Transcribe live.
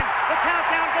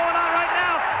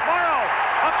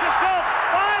Schultz,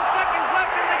 5 seconds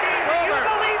left in the game. Do you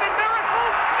believe in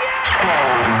miracles? Yes!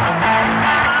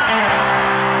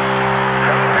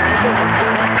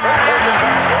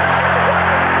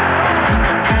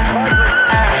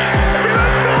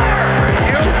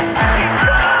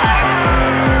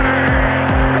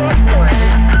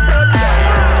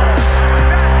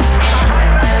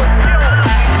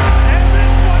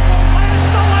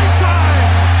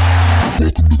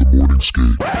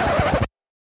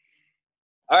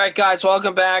 All right, guys,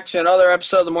 welcome back to another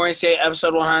episode of the Morning Skate,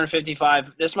 episode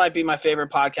 155. This might be my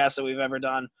favorite podcast that we've ever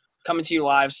done. Coming to you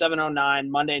live, 7:09,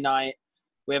 Monday night.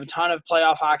 We have a ton of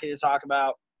playoff hockey to talk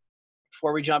about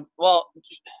before we jump. Well,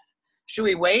 should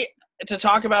we wait to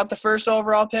talk about the first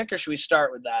overall pick, or should we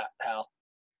start with that, Hal?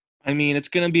 I mean, it's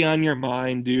going to be on your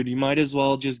mind, dude. You might as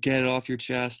well just get it off your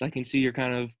chest. I can see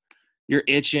you're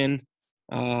itching.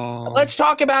 Let's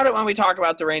talk about it when we talk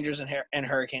about the Rangers and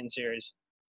Hurricane series.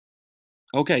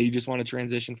 Okay, you just want to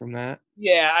transition from that?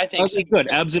 Yeah, I think okay, good.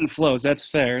 Ebbs and flows. That's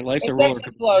fair. Life's a roller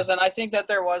coaster. Flows, and I think that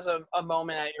there was a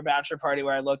moment at your bachelor party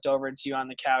where I looked over to you on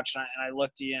the couch and I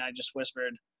looked at you and I just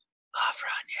whispered,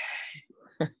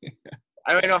 Lafreniere.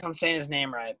 I don't even know if I'm saying his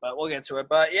name right, but we'll get to it.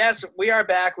 But yes, we are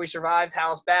back. We survived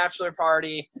Hal's bachelor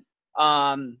party.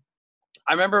 I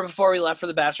remember before we left for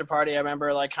the bachelor party, I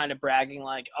remember like kind of bragging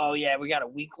like, oh yeah, we got a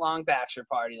week-long bachelor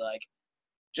party, like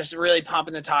just really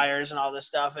pumping the tires and all this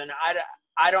stuff. And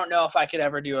I don't know if I could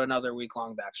ever do another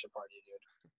week-long bachelor party,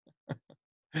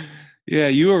 dude. Yeah,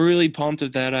 you were really pumped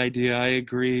at that idea. I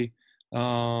agree.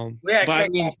 Yeah,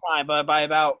 last time, but by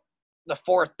about the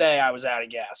fourth day, I was out of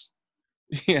gas.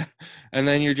 Yeah, and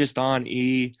then you're just on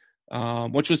E,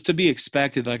 which was to be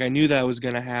expected. Like, I knew that was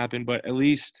going to happen, but at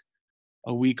least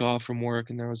a week off from work,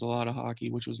 and there was a lot of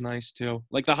hockey, which was nice too.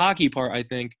 Like, the hockey part, I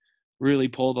think, really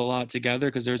pulled a lot together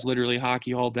because there's literally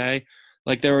hockey all day.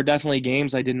 Like, there were definitely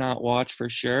games I did not watch for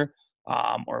sure,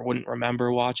 or wouldn't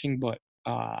remember watching, but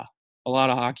a lot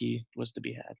of hockey was to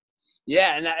be had.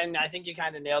 Yeah, and I think you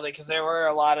kind of nailed it because there were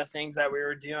a lot of things that we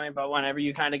were doing, but whenever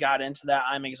you kind of got into that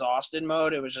I'm exhausted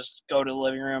mode, it was just go to the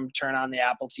living room, turn on the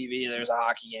Apple TV, there's a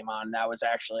hockey game on. That was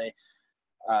actually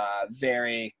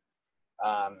very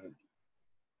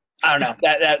I don't know.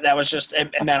 That was just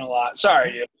it meant a lot.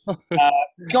 Sorry, dude.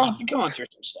 Going through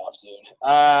some stuff, dude.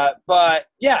 But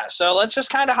yeah, so let's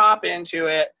just kind of hop into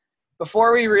it.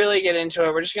 Before we really get into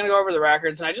it, we're just gonna go over the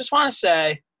records, and I just want to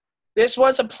say this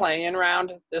was a play-in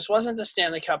round. This wasn't the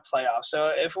Stanley Cup playoff.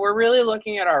 So if we're really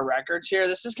looking at our records here,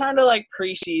 this is kind of like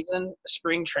preseason,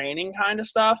 spring training kind of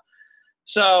stuff.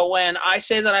 So when I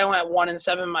say that I went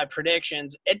 1-7 in my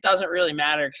predictions, it doesn't really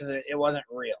matter because it wasn't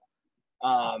real.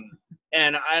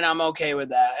 And I'm okay with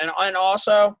that. And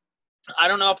also, I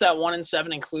don't know if that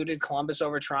 1-7 included Columbus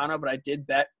over Toronto, but I did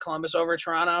bet Columbus over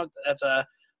Toronto. That's a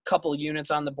couple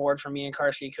units on the board for me and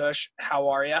Karski Kush. How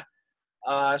are you?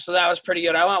 So that was pretty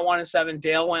good. I went 1-7.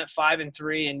 Dale went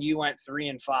 5-3, and you went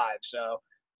 3-5. So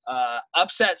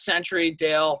upset century.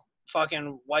 Dale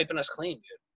fucking wiping us clean, dude.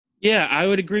 Yeah, I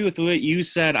would agree with what you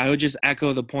said. I would just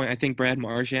echo the point. I think Brad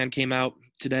Marchand came out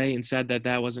today and said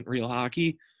that wasn't real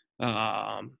hockey.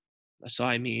 So,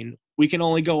 I mean, we can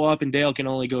only go up and Dale can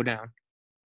only go down.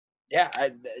 Yeah,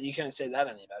 you couldn't say that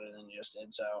any better than you just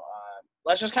did. So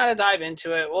let's just kind of dive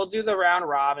into it. We'll do the round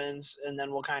robins, and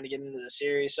then we'll kind of get into the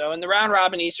series. So in the round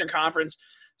robin Eastern Conference,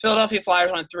 Philadelphia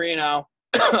Flyers went 3-0.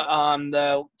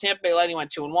 The Tampa Bay Lightning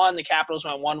went 2-1. The Capitals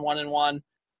went 1-1-1. And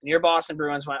your Boston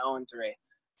Bruins went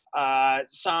 0-3.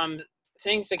 Some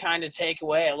things to kind of take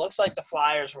away. It looks like the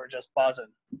Flyers were just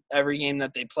buzzing every game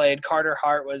that they played. Carter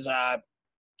Hart was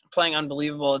playing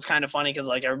unbelievable. It's kind of funny because,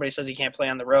 like, everybody says he can't play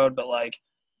on the road, but, like,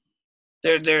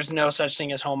 there's no such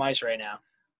thing as home ice right now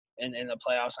in the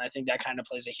playoffs, and I think that kind of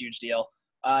plays a huge deal.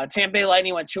 Tampa Bay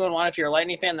Lightning went 2-1. If you're a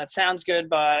Lightning fan, that sounds good,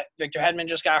 but Victor Hedman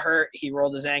just got hurt. He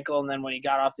rolled his ankle, and then when he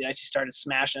got off the ice, he started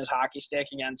smashing his hockey stick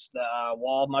against the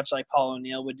wall, much like Paul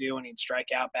O'Neill would do when he'd strike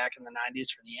out back in the 90s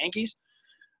for the Yankees.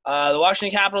 The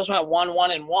Washington Capitals went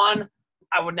 1-1-1.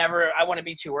 I wouldn't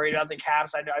be too worried about the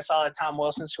Caps. I saw that Tom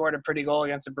Wilson scored a pretty goal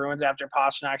against the Bruins after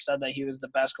Pastrnak said that he was the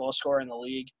best goal scorer in the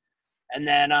league. And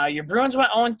then your Bruins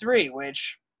went 0-3,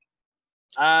 which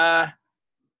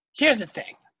here's the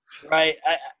thing, right?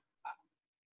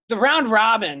 The round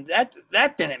robin,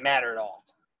 that didn't matter at all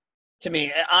to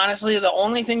me. Honestly, the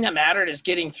only thing that mattered is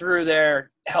getting through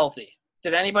there healthy.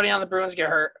 Did anybody on the Bruins get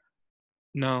hurt?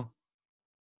 No.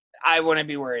 I wouldn't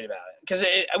be worried about it. Because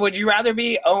would you rather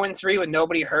be 0-3 with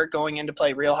nobody hurt going in to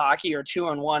play real hockey, or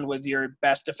 2-1 with your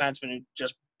best defenseman who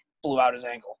just blew out his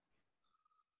ankle?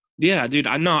 Yeah, dude.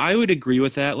 I would agree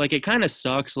with that. Like, it kind of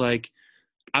sucks. Like,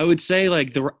 I would say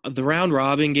like the round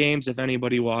robin games, if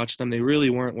anybody watched them, they really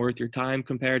weren't worth your time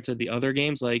compared to the other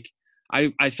games. Like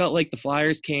I felt like the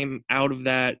Flyers came out of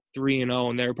that 3-0,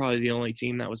 and they were probably the only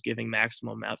team that was giving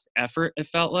maximum effort, it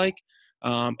felt like.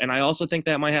 And I also think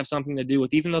that might have something to do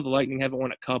with, even though the Lightning haven't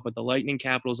won a cup, but the Lightning,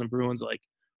 Capitals, and Bruins like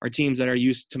are teams that are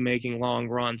used to making long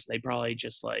runs. They probably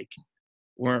just like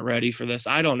weren't ready for this.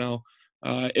 I don't know.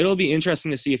 It'll be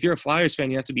interesting to see. If you're a Flyers fan,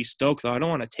 you have to be stoked, though. I don't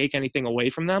want to take anything away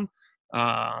from them.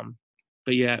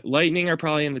 But yeah, Lightning are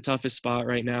probably in the toughest spot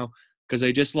right now because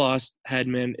they just lost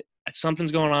Hedman.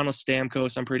 Something's going on with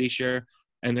Stamkos, I'm pretty sure,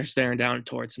 and they're staring down at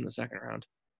Torts in the second round.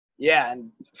 Yeah,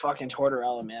 and fucking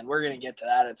Tortorella, man. We're gonna get to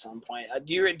that at some point.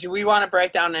 Do we want to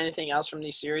break down anything else from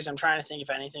these series? I'm trying to think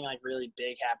if anything like really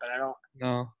big happened. I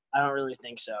don't really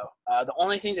think so. The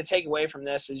only thing to take away from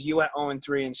this is you went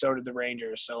 0-3, and so did the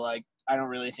Rangers. So like, I don't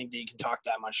really think that you can talk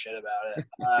that much shit about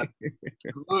it.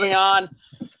 Moving on.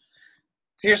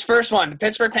 Here's first one: the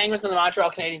Pittsburgh Penguins and the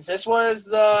Montreal Canadiens. This was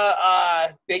the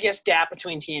biggest gap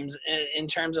between teams in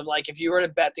terms of, like, if you were to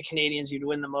bet the Canadiens, you'd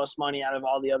win the most money out of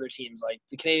all the other teams. Like,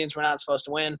 the Canadiens were not supposed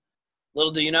to win.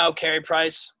 Little do you know, Carey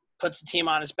Price puts the team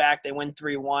on his back. They win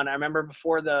 3-1. I remember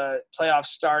before the playoffs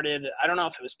started, I don't know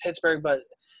if it was Pittsburgh, but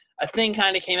a thing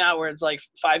kind of came out where it's like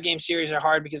 5-game series are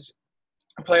hard because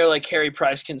a player like Carey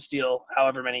Price can steal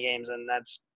however many games, and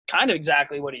that's kind of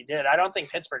exactly what he did. I don't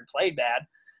think Pittsburgh played bad.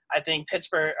 I think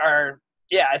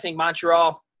I think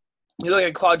Montreal, you look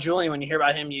at Claude Julien, when you hear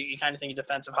about him, you kind of think of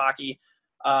defensive hockey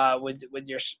with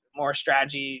your more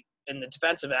strategy in the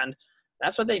defensive end.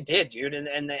 That's what they did, dude.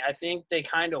 And I think they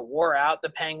kind of wore out the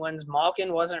Penguins.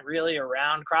 Malkin wasn't really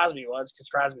around. Crosby was, because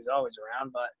Crosby's always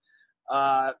around. But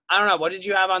I don't know. What did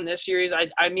you have on this series?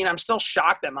 I mean, I'm still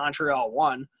shocked that Montreal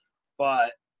won.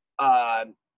 But I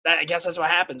guess that's what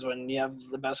happens when you have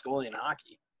the best goalie in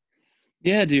hockey.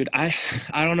 Yeah, dude. I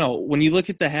don't know. When you look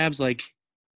at the Habs, like,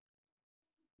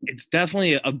 it's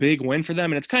definitely a big win for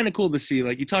them, and it's kind of cool to see.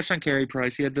 Like, you touched on Carey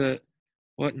Price. He had the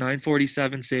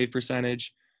 947 save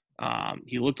percentage.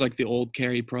 He looked like the old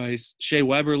Carey Price. Shea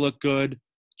Weber looked good.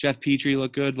 Jeff Petrie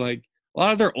looked good. Like, a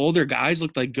lot of their older guys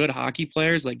looked like good hockey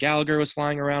players. Like, Gallagher was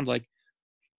flying around. Like,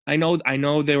 I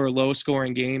know they were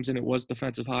low-scoring games and it was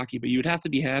defensive hockey, but you'd have to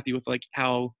be happy with, like,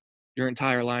 how your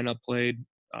entire lineup played.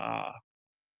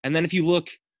 And then if you look,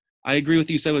 I agree with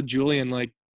you said with Julien,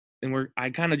 like, and I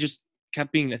kind of just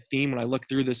kept being the theme when I look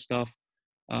through this stuff.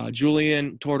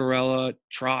 Julien, Tortorella,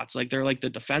 Trotz, like, they're like the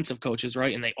defensive coaches,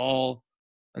 right? And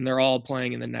they're all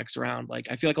playing in the next round. Like,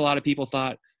 I feel like a lot of people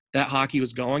thought that hockey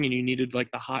was going and you needed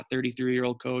like the hot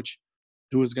 33-year-old coach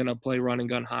who was going to play run and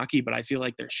gun hockey. But I feel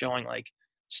like they're showing like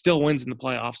still wins in the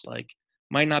playoffs. Like,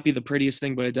 might not be the prettiest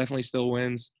thing, but it definitely still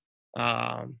wins.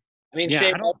 I mean,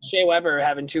 yeah, Shea Weber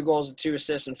having 2 goals and 2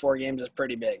 assists in 4 games is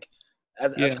pretty big.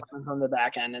 As coming from the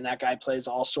back end, and that guy plays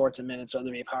all sorts of minutes, whether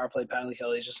it be power play, penalty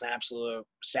kill. He's just an absolute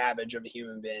savage of a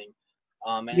human being.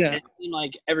 It seemed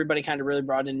like everybody kind of really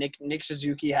brought in. Nick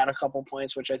Suzuki had a couple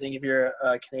points, which I think if you're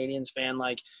a Canadiens fan,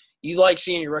 like, you like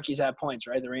seeing your rookies have points,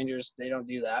 right? The Rangers, they don't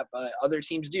do that, but other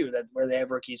teams do that, where they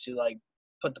have rookies who like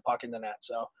put the puck in the net.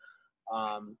 So,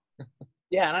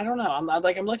 yeah, and I don't know. I'm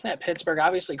looking at Pittsburgh.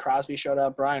 Obviously, Crosby showed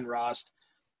up, Brian Rost.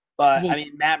 But, I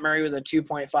mean, Matt Murray with a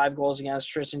 2.5 goals against,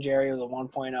 Tristan Jarry with a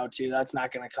 1.02. That's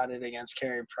not going to cut it against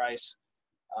Carey Price.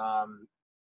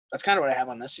 That's kind of what I have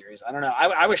on this series. I don't know.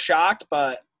 I was shocked,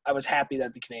 but I was happy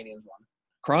that the Canadiens won.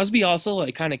 Crosby also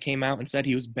like kind of came out and said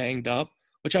he was banged up,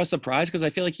 which I was surprised because I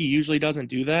feel like he usually doesn't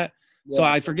do that. Yeah. So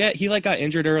I forget. He like got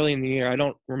injured early in the year. I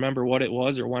don't remember what it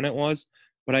was or when it was,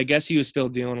 but I guess he was still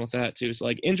dealing with that too. So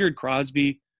like injured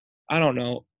Crosby, I don't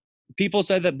know. People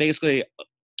said that basically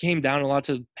came down a lot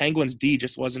to Penguins D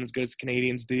just wasn't as good as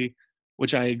Canadiens D,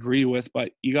 which I agree with,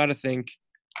 but you got to think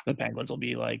the Penguins will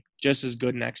be like just as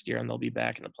good next year and they'll be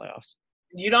back in the playoffs.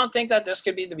 You don't think that this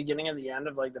could be the beginning of the end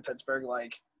of like the Pittsburgh,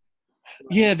 like?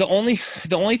 Yeah, the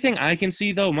only thing I can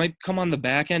see though might come on the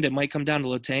back end. It might come down to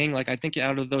Letang. Like, I think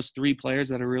out of those 3 players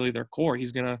that are really their core,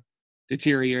 he's gonna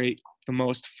deteriorate the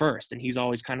most first, and he's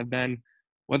always kind of been,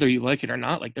 whether you like it or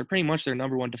not, like they're pretty much their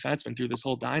number 1 defenseman through this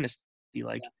whole dynasty.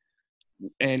 Like,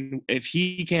 and if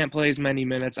he can't play as many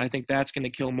minutes, I think that's going to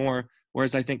kill more.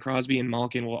 Whereas I think Crosby and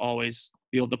Malkin will always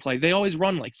be able to play. They always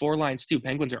run like 4 lines too.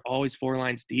 Penguins are always 4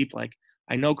 lines deep. Like,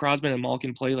 I know Crosby and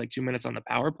Malkin play like 2 minutes on the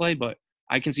power play, but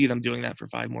I can see them doing that for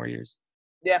 5 more years.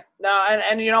 Yeah, no,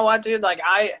 and you know what, dude? Like,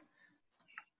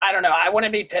 I don't know. I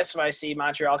wouldn't be pissed if I see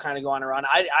Montreal kind of go on a run.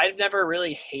 I've never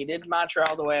really hated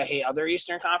Montreal the way I hate other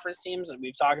Eastern Conference teams. And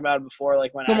we've talked about it before.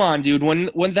 Like, Come on, dude.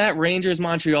 When that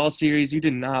Rangers-Montreal series, you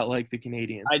did not like the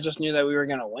Canadiens. I just knew that we were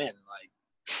going to win.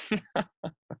 Like,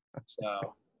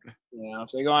 so,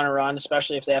 If they go on a run,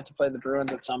 especially if they have to play the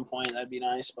Bruins at some point, that'd be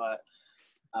nice. But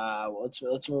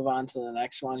let's move on to the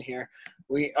next one here.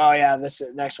 This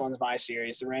next one's my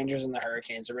series, the Rangers and the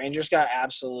Hurricanes. The Rangers got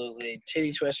absolutely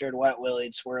titty twisted, wet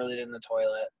willied, swirled in the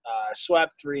toilet,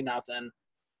 swept 3-0.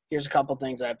 Here's a couple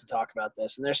things I have to talk about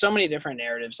this, and there's so many different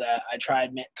narratives that I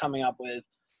tried coming up with.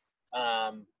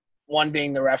 One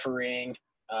being the refereeing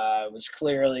was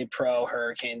clearly pro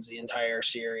Hurricanes the entire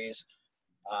series.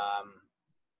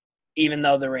 Even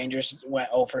though the Rangers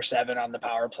went 0 for 7 on the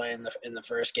power play in the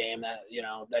first game,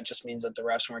 that just means that the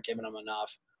refs weren't giving them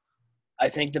enough. I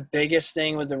think the biggest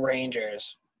thing with the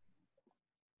Rangers,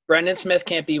 Brendan Smith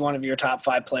can't be one of your top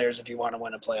 5 players if you want to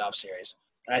win a playoff series.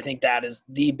 And I think that is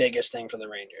the biggest thing for the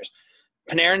Rangers.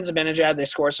 Panarin, Zibanejad, they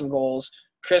score some goals.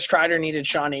 Chris Kreider needed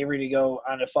Sean Avery to go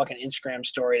on a fucking Instagram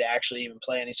story to actually even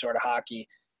play any sort of hockey.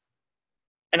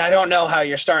 And I don't know how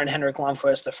you're starting Henrik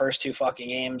Lundqvist the first 2 fucking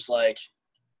games. Like,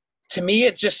 to me,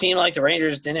 it just seemed like the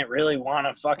Rangers didn't really want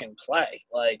to fucking play.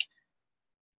 Like,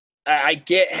 I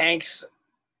get Hank's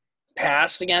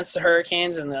past against the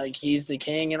Hurricanes and, like, he's the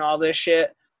king and all this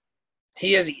shit.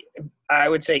 He is, I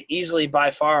would say, easily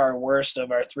by far our worst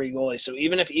of our 3 goalies. So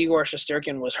even if Igor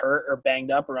Shesterkin was hurt or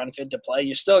banged up or unfit to play,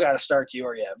 you still got to start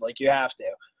Georgiev. Like, you have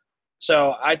to.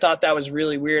 So I thought that was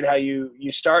really weird how you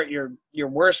start your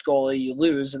worst goalie, you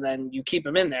lose, and then you keep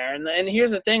him in there. And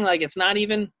here's the thing, like, it's not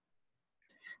even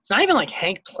like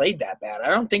Hank played that bad. I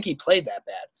don't think he played that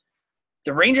bad.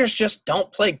 The Rangers just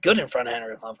don't play good in front of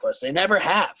Henrik Lundqvist. They never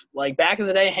have. Like, back in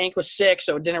the day, Hank was sick,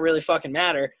 so it didn't really fucking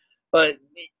matter. But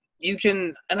you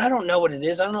can – and I don't know what it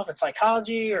is. I don't know if it's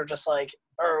psychology or just like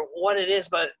 – or what it is.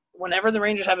 But whenever the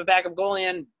Rangers have a backup goalie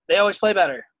in, they always play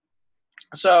better.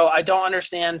 So I don't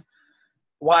understand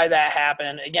why that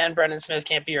happened. Again, Brendan Smith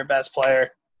can't be your best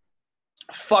player.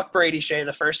 Fuck Brady Shea.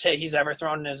 The first hit he's ever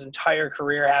thrown in his entire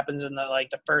career happens in the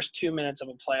first 2 minutes of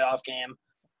a playoff game.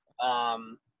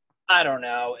 I don't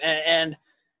know. And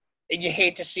you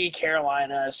hate to see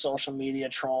Carolina social media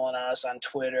trolling us on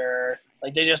Twitter.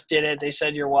 Like, they just did it. They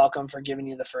said, you're welcome for giving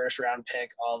you the first round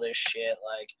pick, all this shit.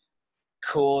 Like,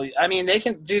 cool. I mean, they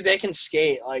can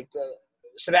skate. Like,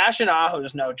 Sebastian Aho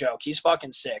is no joke. He's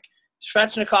fucking sick.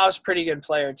 Svechnikov's a pretty good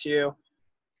player too.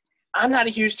 I'm not a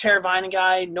huge Teravainen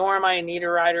guy, nor am I a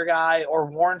Niederreiter guy or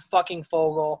Warren fucking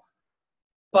Fogle.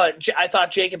 But I thought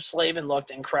Jacob Slavin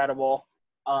looked incredible.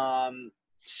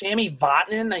 Sammy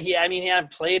Vatanen, he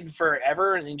hadn't played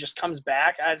forever and he just comes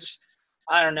back.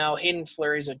 I don't know. Hayden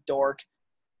Fleury's a dork.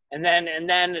 And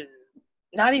then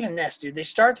not even this, dude. They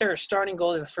start their starting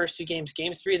goalie the first 2 games.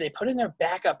 Game 3, they put in their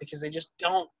backup because they just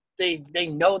don't. They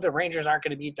know the Rangers aren't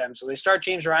going to beat them. So they start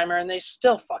James Reimer, and they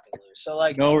still fucking lose. So,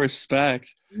 like – No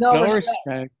respect. No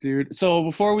respect, dude. So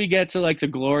before we get to, like, the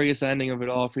glorious ending of it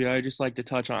all for you, I'd just like to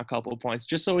touch on a couple of points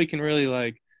just so we can really,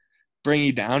 like, bring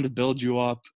you down to build you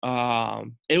up.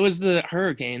 It was the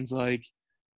Hurricanes. Like,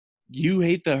 you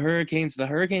hate the Hurricanes. The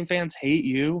Hurricane fans hate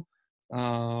you.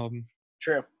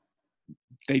 True.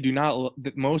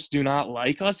 Most do not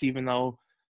like us, even though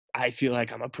I feel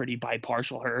like I'm a pretty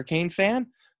bipartial Hurricane fan.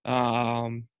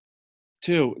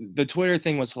 Too, the Twitter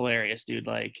thing was hilarious, dude.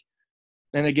 Like,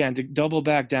 and again, to double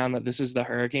back down that this is the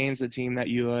Hurricanes, the team that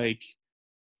you, like,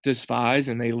 despise,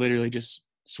 and they literally just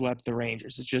swept the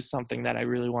Rangers. It's just something that I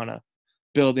really want to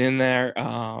build in there.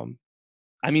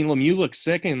 I mean, Lemieux looked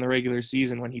sick in the regular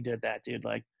season when he did that, dude.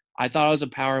 Like, I thought it was a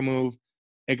power move.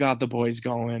 It got the boys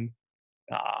going.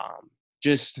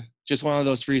 Just one of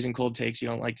those freezing cold takes you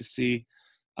don't like to see.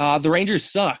 The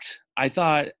Rangers sucked. I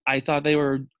thought they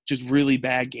were just really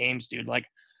bad games, dude. Like,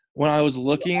 when I was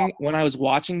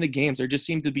watching the games, there just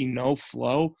seemed to be no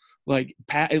flow. Like,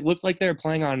 it looked like they were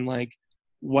playing on, like,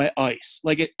 wet ice.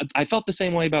 Like, I felt the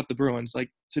same way about the Bruins, like,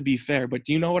 to be fair. But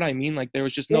do you know what I mean? Like, there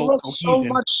was just no cohesion. It looked so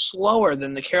much slower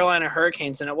than the Carolina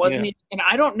Hurricanes, and it wasn't even – and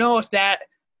I don't know if that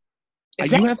 –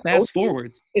 you have fast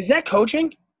forwards. Is that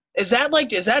coaching? Is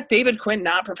that David Quinn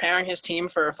not preparing his team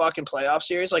for a fucking playoff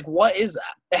series? Like, what is that?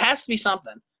 It has to be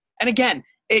something. And again,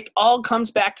 it all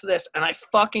comes back to this, and I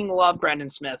fucking love Brendan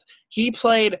Smith. He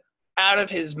played out of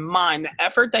his mind. The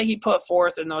effort that he put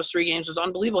forth in those 3 games was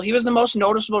unbelievable. He was the most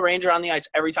noticeable Ranger on the ice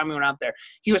every time we went out there.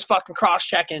 He was fucking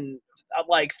cross-checking,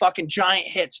 like, fucking giant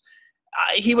hits.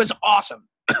 He was awesome.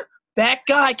 That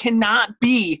guy cannot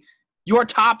be your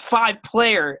top 5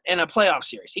 player in a playoff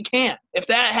series. He can't. If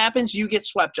that happens, you get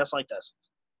swept just like this.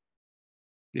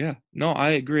 Yeah. No,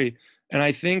 I agree. And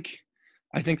I think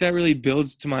that really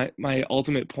builds to my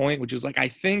ultimate point, which is, like, I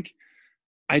think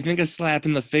a slap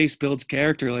in the face builds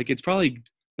character. Like, it's probably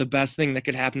the best thing that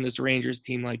could happen to this Rangers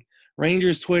team. Like,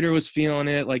 Rangers Twitter was feeling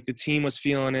it. Like, the team was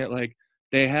feeling it. Like,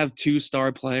 They have 2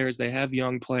 star players. They have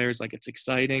young players. Like, it's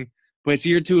exciting. But it's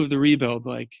year 2 of the rebuild.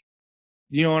 Like,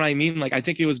 you know what I mean? Like, I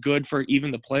think it was good for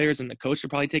even the players and the coach to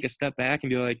probably take a step back and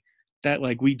be like, that,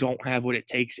 like, we don't have what it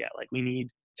takes yet. Like, we need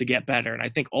to get better. And I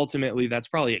think ultimately that's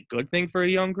probably a good thing for a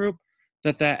young group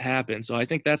that happened. So I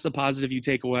think that's the positive you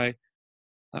take away.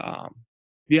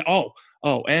 Yeah.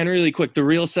 And really quick, the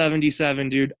real 77,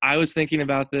 dude. I was thinking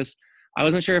about this. I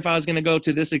wasn't sure if I was going to go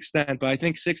to this extent, but I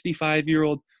think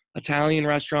 65-year-old Italian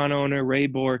restaurant owner Ray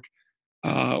Bork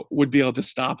would be able to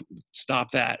stop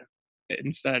that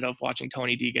instead of watching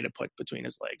Tony D get it put between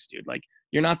his legs, dude. Like,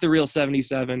 you're not the real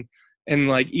 77. And,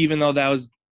 like, even though that was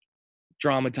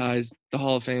dramatized, the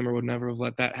Hall of Famer would never have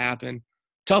let that happen.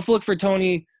 Tough look for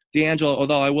Tony DeAngelo,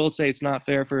 although I will say it's not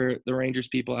fair for the Rangers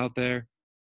people out there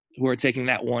who are taking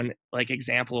that one, like,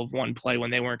 example of one play when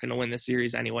they weren't going to win the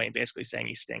series anyway and basically saying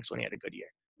he stinks when he had a good year.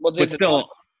 Well, dude, But still,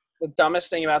 the dumbest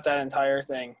thing about that entire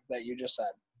thing that you just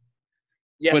said.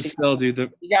 Yes, but still,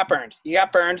 dude, he got burned. He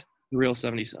got burned. the real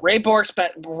 77. Ray Bork's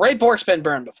been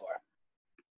burned before.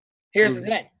 Here's the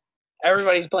thing.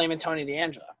 Everybody's blaming Tony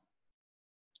DeAngelo.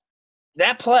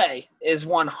 That play is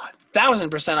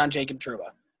 1,000% on Jacob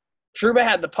Trouba. Trouba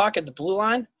had the puck at the blue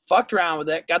line, fucked around with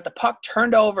it, got the puck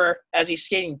turned over as he's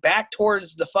skating back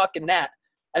towards the fucking net,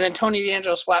 and then Tony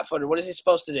DeAngelo's flat-footed. What is he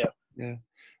supposed to do? Yeah.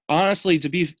 Honestly,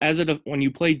 when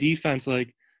you play defense,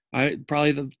 like,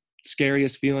 probably the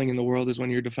scariest feeling in the world is when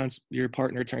your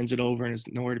partner turns it over and is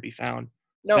nowhere to be found.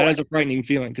 That is a frightening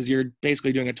feeling because you're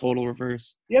basically doing a total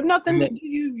reverse. You have nothing to do.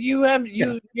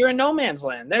 You're in no man's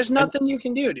land. There's nothing you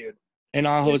can do, dude. And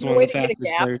Aho is one of the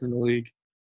fastest players in the league.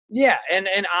 Yeah, and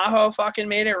Aho fucking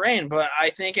made it rain. But I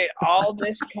think all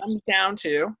this comes down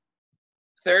to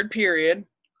third period.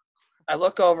 I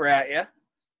look over at you.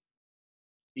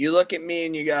 You look at me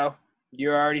and you go,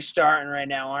 "You're already starting right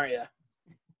now, aren't you?"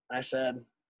 I said,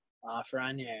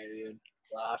 "Lafreniere, dude.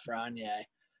 Lafreniere."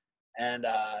 And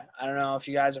I don't know if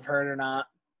you guys have heard or not.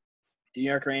 The New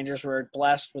York Rangers were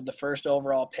blessed with the first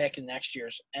overall pick in next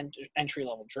year's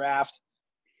entry-level draft.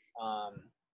 I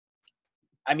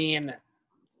mean,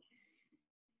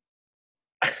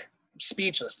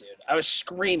 speechless, dude. I was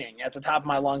screaming at the top of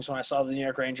my lungs when I saw the New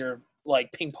York Ranger,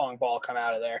 like, ping pong ball come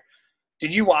out of there.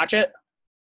 Did you watch it?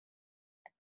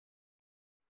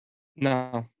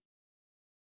 No.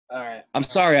 All right. I'm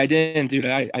sorry, I didn't, dude.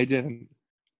 I didn't.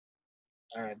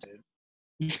 All right, dude.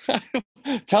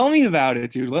 Tell me about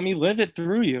it, dude. Let me live it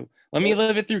through you. Let me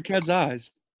live it through Ked's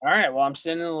eyes. All right, well, I'm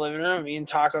sitting in the living room eating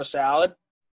taco salad,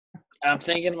 and I'm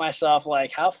thinking to myself,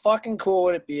 like, how fucking cool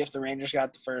would it be if the Rangers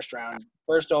got the first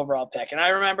overall pick? And I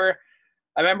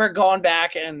remember going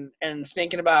back and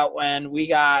thinking about when we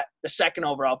got the second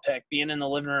overall pick, being in the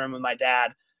living room with my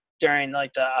dad during,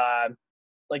 like,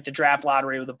 the draft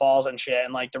lottery with the balls and shit,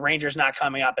 and, like, the Rangers not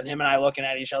coming up, and him and I looking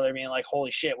at each other being like,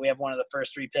 holy shit, we have one of the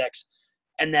first 3 picks.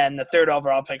 And then the third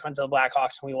overall pick went to the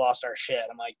Blackhawks, and we lost our shit.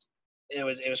 I'm like, it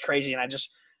was crazy. And I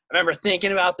remember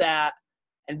thinking about that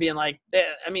and being like,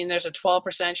 I mean, there's a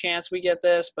 12% chance we get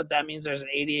this, but that means there's an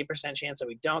 88% chance that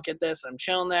we don't get this. I'm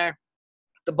chilling there.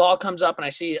 The ball comes up, and I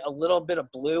see a little bit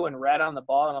of blue and red on the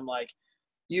ball, and I'm like,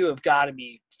 you have got to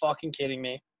be fucking kidding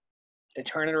me. They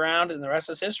turn it around, and the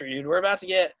rest is history, dude. We're about to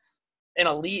get an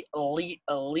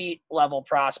elite level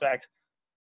prospect.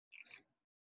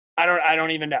 I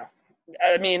don't even know.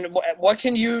 I mean, what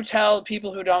can you tell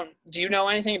people who don't – do you know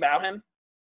anything about him?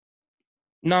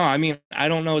 No, I mean, I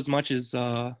don't know as much as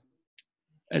the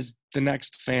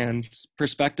next fan's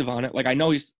perspective on it. Like, I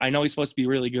know he's supposed to be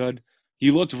really good.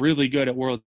 He looked really good at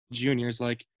World Juniors.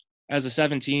 Like, as a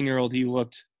 17-year-old,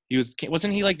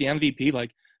 wasn't he like the MVP?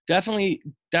 Like, definitely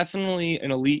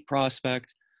an elite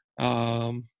prospect.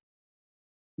 But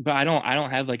I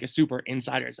don't have like a super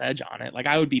insider's edge on it. Like,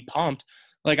 I would be pumped.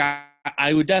 Like,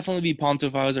 I would definitely be pumped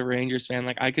if I was a Rangers fan.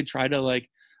 Like, I could try to, like,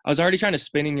 I was already trying to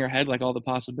spin in your head, like, all the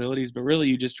possibilities, but really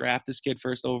you just draft this kid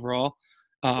first overall.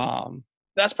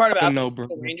 That's part about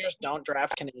the Rangers don't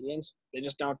draft Canadians. They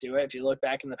just don't do it. If you look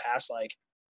back in the past, like,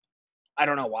 I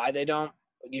don't know why they don't.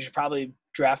 You should probably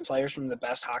draft players from the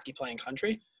best hockey playing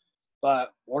country.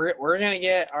 But we're going to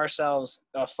get ourselves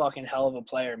a fucking hell of a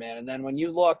player, man. And then when you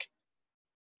look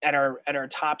at our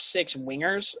top 6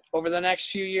 wingers over the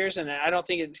next few years, and I don't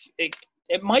think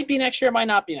it might be next year, it might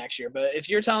not be next year, but if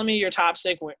you're telling me your top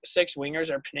 6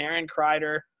 wingers are Panarin,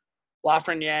 Kreider,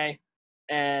 Lafreniere,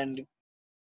 and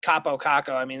Capo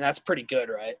Caco, I mean, that's pretty good,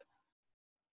 right?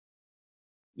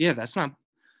 Yeah, that's not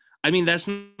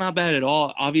bad at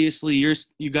all. Obviously,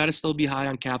 you got to still be high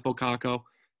on Capo Caco,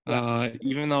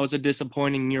 even though it's a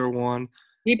disappointing year 1.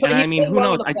 Who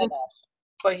knows?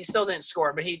 But he still didn't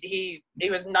score. But he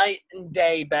was night and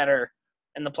day better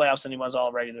in the playoffs than he was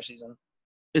all regular season.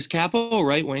 Is Capo a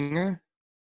right winger?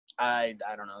 I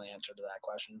don't know the answer to that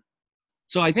question.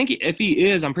 So I think if he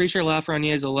is, I'm pretty sure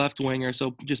Lafreniere is a left winger.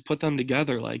 So just put them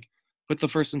together, like put the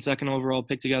first and second overall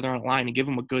pick together on a line and give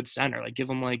him a good center. Like give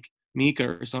him like Mika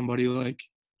or somebody. Like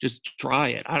just try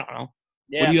it. I don't know.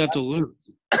 Yeah, what do you have to lose?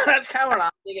 That's kind of what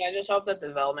I'm thinking. I just hope that the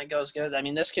development goes good. I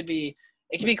mean, it could be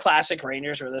classic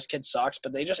Rangers where this kid sucks,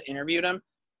 but they just interviewed him.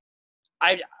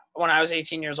 When I was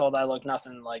 18 years old, I looked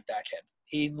nothing like that kid.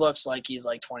 He looks like he's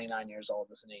like 29 years old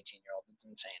as an 18-year-old. It's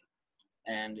insane.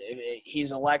 And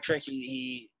he's electric.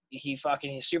 He's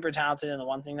super talented. And the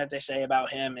one thing that they say about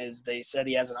him is they said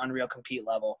he has an unreal compete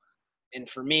level. And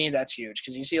for me, that's huge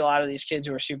because you see a lot of these kids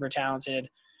who are super talented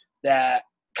that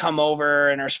come over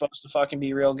and are supposed to fucking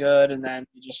be real good. And then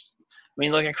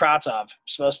look at Kratzov,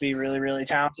 supposed to be really, really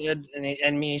talented.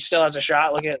 And he still has a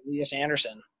shot. Look at Elias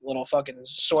Anderson, little fucking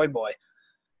soy boy.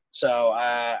 So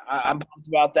I'm pumped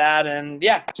about that. And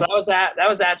yeah, so that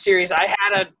was that series. I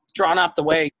had it drawn up the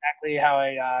way exactly how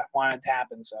I wanted it to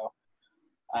happen. So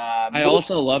I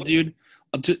also love, dude.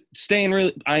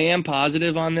 I am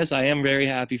positive on this. I am very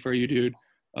happy for you, dude.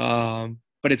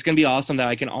 But it's gonna be awesome that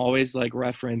I can always like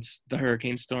reference the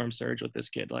hurricane storm surge with this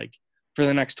kid, like for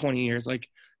the next 20 years. Like,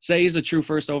 say he's a true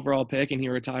first overall pick and he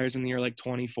retires in the year like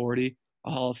 2040,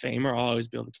 a Hall of Famer. I'll always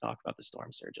be able to talk about the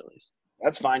storm surge at least.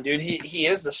 That's fine, dude. He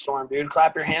is the storm, dude.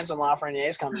 Clap your hands when Lafreniere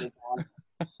is coming to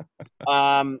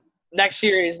town. Next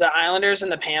series, the Islanders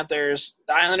and the Panthers.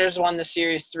 The Islanders won the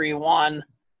series 3-1.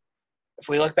 If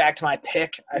we look back to my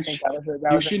pick, I think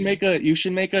you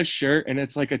should make a shirt and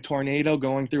it's like a tornado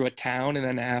going through a town, and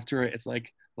then after it, it's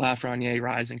like Lafreniere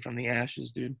rising from the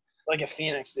ashes, dude. Like a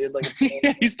phoenix, dude. Like a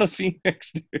phoenix. He's the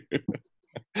phoenix, dude.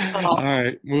 All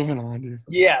right, moving on, dude.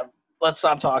 Yeah, let's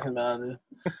stop talking about it.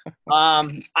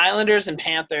 Islanders and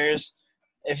Panthers.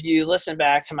 If you listen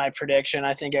back to my prediction,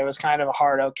 I think it was kind of a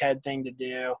hard head thing to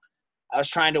do. I was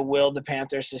trying to will the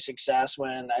Panthers to success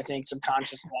when I think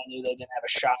subconsciously I knew they didn't have a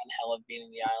shot in hell of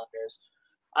beating the Islanders.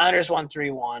 Islanders won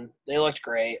 3-1. They looked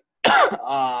great.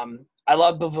 I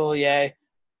love Beauvillier. I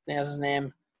think that's his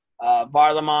name.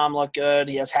 Varlamov looked good.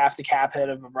 He has half the cap hit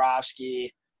of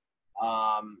Bobrovsky.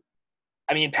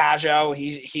 Pajot,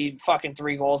 he fucking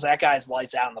 3 goals. That guy's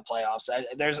lights out in the playoffs.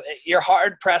 You're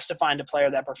hard-pressed to find a player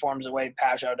that performs the way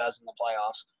Pajot does in the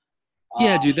playoffs.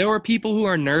 Yeah, dude, there were people who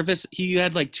are nervous. He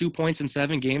had like 2 points in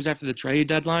 7 games after the trade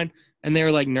deadline, and they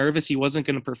were like nervous he wasn't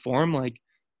going to perform. Like,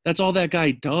 that's all that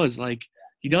guy does. Like,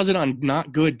 he does it on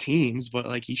not good teams, but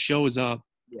like he shows up.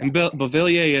 Yeah. And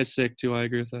Beauvillier is sick too. I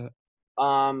agree with that.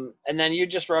 And then you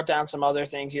just wrote down some other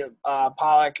things.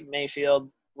 Pollock,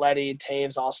 Mayfield, Leddy,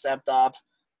 Taves all stepped up.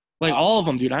 Like all of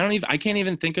them, dude. I can't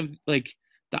even think of like.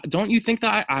 Don't you think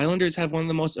the Islanders have one of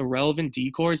the most irrelevant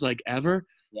decors like ever?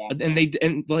 Yeah. And they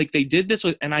did this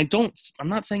with, and I'm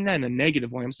not saying that in a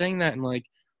negative way. I'm saying that in like,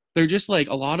 they're just like,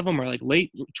 a lot of them are like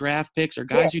late draft picks or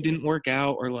guys who didn't work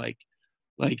out, or like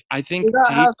I think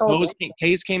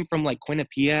Taves came from like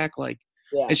Quinnipiac. Like,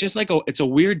 it's just like it's a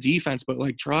weird defense, but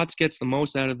like Trotz gets the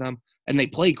most out of them and they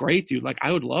play great, dude. Like,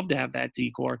 I would love to have that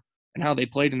decor and how they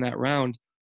played in that round,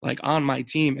 like on my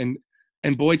team.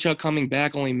 And Boychuk coming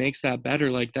back only makes that better.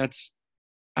 Like, that's,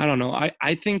 I don't know.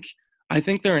 I think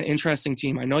they're an interesting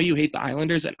team. I know you hate the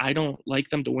Islanders, and I don't like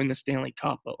them to win the Stanley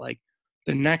Cup, but like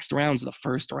the next round's the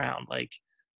first round. Like,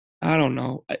 I don't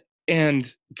know.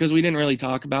 And because we didn't really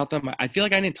talk about them, I feel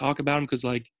like I didn't talk about them because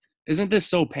like, isn't this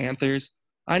so Panthers?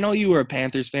 I know you were a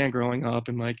Panthers fan growing up,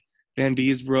 and like Van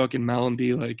Beesbrook and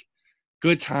Mellenby, like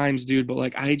good times, dude. But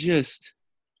like, I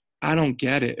don't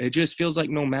get it. It just feels like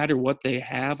no matter what they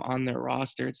have on their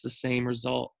roster, it's the same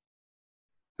result.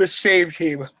 The same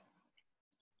team.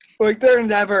 Like, they're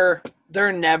never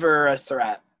a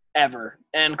threat, ever.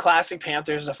 And classic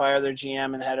Panthers to fire their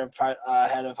GM and head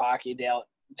of hockey, Dale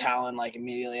Talon, like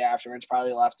immediately afterwards,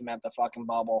 probably left him at the fucking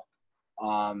bubble.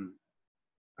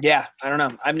 Yeah, I don't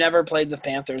know. I've never played the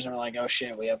Panthers and we're like, oh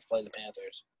shit, we have to play the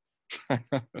Panthers.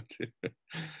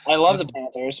 I love the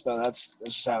Panthers, but that's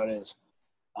just how it is.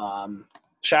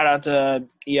 Shout out to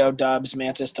EO Dubs,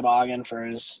 Mantis Toboggan for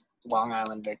his Long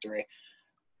Island victory.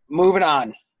 Moving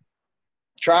on.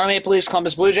 Toronto Maple Leafs,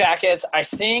 Columbus Blue Jackets. I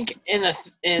think in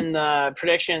the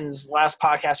predictions last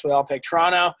podcast we all picked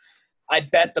Toronto. I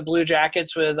bet the Blue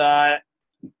Jackets with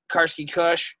Karski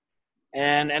Kush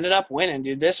and ended up winning,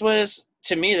 dude. This was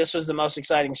the most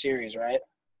exciting series, right?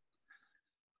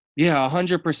 Yeah,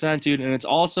 100%, dude. And it's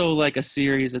also like a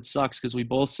series. It sucks because we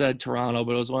both said Toronto,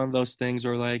 but it was one of those things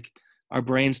where like our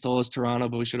brains told us Toronto,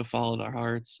 but we should have followed our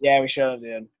hearts. Yeah, we should have,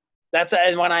 dude.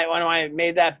 And when I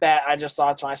made that bet, I just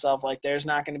thought to myself, like, there's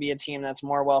not going to be a team that's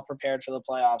more well prepared for the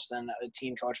playoffs than a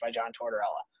team coached by John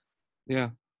Tortorella. Yeah.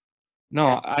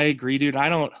 No, I agree, dude. I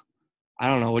don't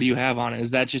know. What do you have on it?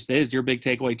 Is that just your big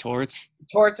takeaway, Torts?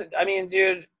 I mean,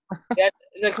 dude,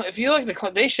 if you look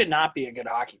at they should not be a good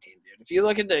hockey team, dude. If you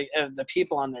look at the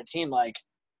people on their team, like,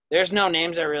 there's no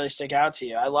names that really stick out to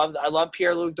you. I love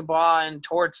Pierre-Luc Dubois and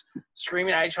Torts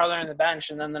screaming at each other on the bench,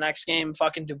 and then the next game,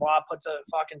 fucking Dubois puts a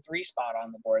fucking 3 spot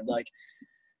on the board. Like,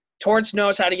 Torts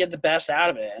knows how to get the best out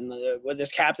of it, and with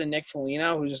his captain Nick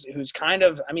Foligno, who's kind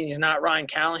of, I mean, he's not Ryan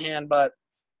Callahan, but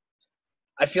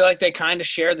I feel like they kind of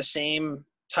share the same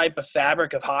type of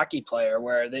fabric of hockey player,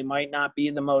 where they might not be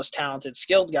the most talented,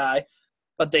 skilled guy,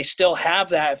 but they still have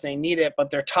that if they need it. But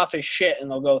they're tough as shit,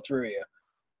 and they'll go through you.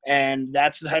 And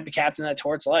that's the type of captain that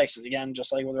Torts likes. And again,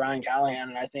 just like with Ryan Callahan,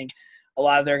 and I think a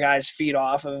lot of their guys feed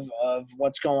off of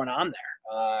what's going on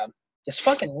there. This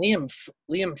fucking Liam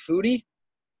Foudy.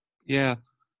 Yeah.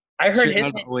 I heard his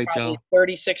name probably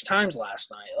 36 times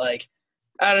last night, like,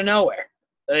 out of nowhere.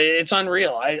 It's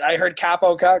unreal. I heard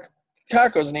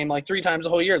Caco's name like 3 times the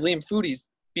whole year. Liam Foudy's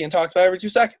being talked about every 2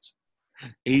 seconds.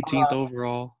 18th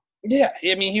overall. Yeah,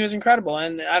 I mean, he was incredible.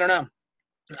 And I don't know.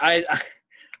 I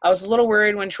was a little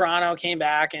worried when Toronto came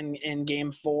back in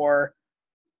Game 4.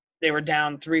 They were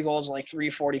down 3 goals, like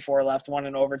 3:44 left, 1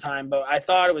 in overtime. But I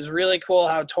thought it was really cool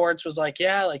how Torts was like,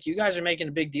 yeah, like, you guys are making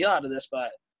a big deal out of this,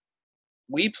 but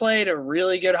we played a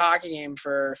really good hockey game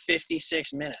for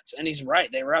 56 minutes. And he's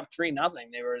right. They were up 3-0.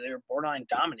 They were borderline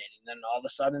dominating. Then all of a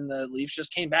sudden the Leafs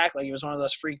just came back like it was one of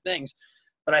those freak things.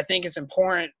 But I think it's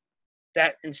important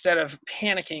that instead of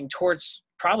panicking, Torts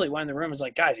probably went in the room and was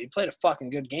like, guys, you played a fucking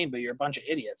good game, but you're a bunch of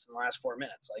idiots in the last 4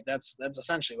 minutes. Like, that's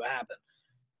essentially what happened.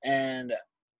 And,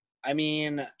 I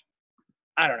mean,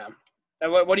 I don't know.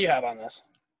 What do you have on this?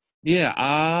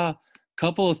 Yeah,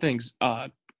 couple of things.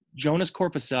 Jonas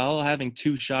Corpusel having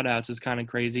 2 shutouts is kind of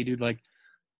crazy, dude. Like,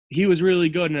 he was really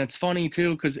good, and it's funny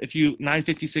too because if you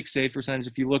 956 save percentage,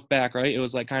 if you look back, right, it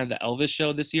was like kind of the Elvis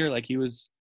show this year. Like, he was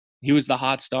the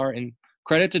hot star, and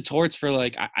credit to Torts for,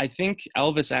 like, I think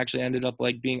Elvis actually ended up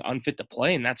like being unfit to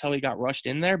play, and that's how he got rushed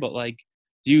in there. But, like,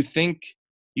 do you think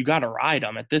you got to ride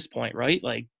him at this point, right?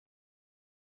 Like,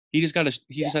 he just had a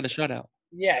shutout.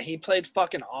 Yeah, he played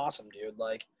fucking awesome, dude.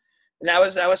 Like. And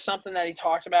that was something that he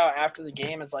talked about after the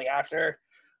game. Is like, after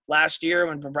last year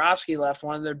when Bobrovsky left,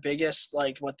 one of their biggest,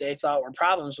 like, what they thought were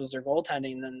problems was their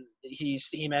goaltending. And then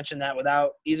he mentioned that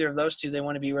without either of those two, they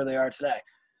wouldn't be where they are today.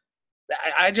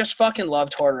 I just fucking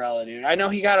love Tortorella, dude. I know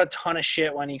he got a ton of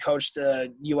shit when he coached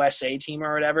the USA team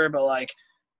or whatever, but, like,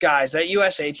 guys, that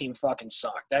USA team fucking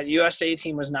sucked. That USA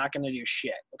team was not going to do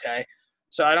shit, okay?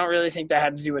 So I don't really think that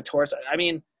had to do with Torts. I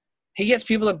mean, he gets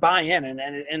people to buy in, and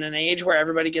in an age where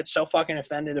everybody gets so fucking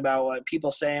offended about what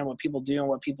people say and what people do and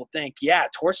what people think, yeah,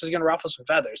 Torts is going to ruffle some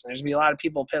feathers. There's going to be a lot of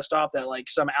people pissed off that, like,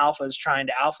 some alpha is trying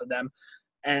to alpha them,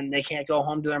 and they can't go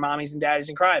home to their mommies and daddies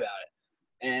and cry about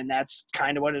it. And that's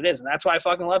kind of what it is. And that's why I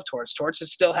fucking love Torts. Torts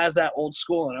still has that old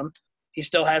school in him. He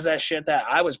still has that shit that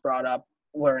I was brought up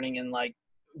learning and, like,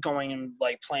 going and,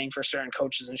 like, playing for certain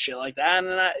coaches and shit like that.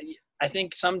 And I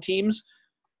think some teams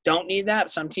don't need that,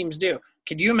 but some teams do.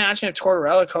 Could you imagine if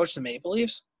Tortorella coached the Maple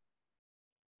Leafs?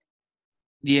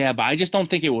 Yeah, but I just don't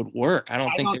think it would work. I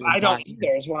don't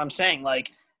either, is what I'm saying.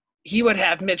 Like, he would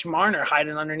have Mitch Marner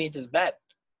hiding underneath his bed.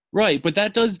 Right, but I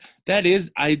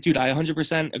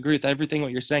 100% agree with everything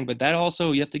what you're saying, but that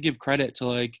also, you have to give credit to,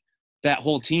 like, that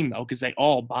whole team, though, because they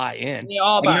all buy in.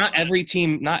 Not every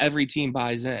team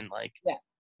buys in. Like, yeah.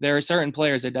 There are certain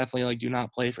players that definitely, like, do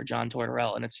not play for John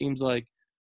Tortorella, and it seems like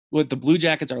what the Blue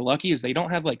Jackets are lucky is they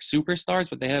don't have, like, superstars,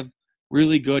 but they have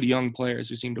really good young players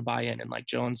who seem to buy in, and, like,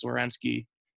 Jones, Werenski,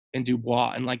 and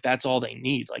Dubois, and, like, that's all they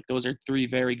need. Like, those are 3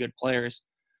 very good players.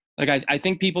 Like, I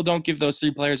think people don't give those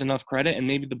 3 players enough credit, and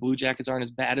maybe the Blue Jackets aren't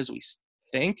as bad as we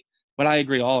think, but I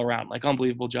agree all around. Like,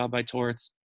 unbelievable job by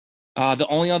Torts.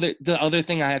 The other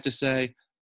thing I have to say,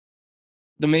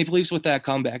 the Maple Leafs with that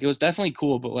comeback, it was definitely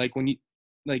cool, but, like, when you,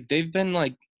 like, they've been,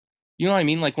 like, you know what I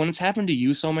mean? Like, when it's happened to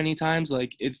you so many times,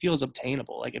 like, it feels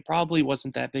obtainable. Like, it probably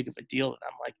wasn't that big of a deal to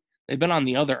them. Like, they've been on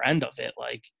the other end of it.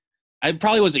 Like, it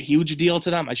probably was a huge deal to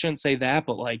them. I shouldn't say that,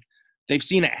 but, like, they've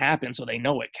seen it happen, so they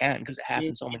know it can because it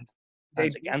happened so many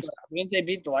times against them. Didn't they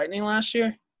beat the Lightning last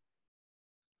year?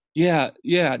 Yeah.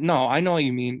 No, I know what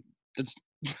you mean. That's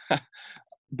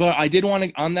but I did want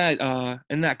to, on that,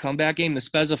 in that comeback game, the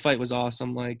Spezza fight was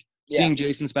awesome. Like, seeing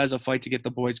Jason Spezza fight to get the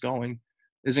boys going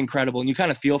is incredible. And you kind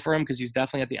of feel for him because he's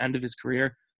definitely at the end of his career.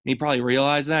 And he probably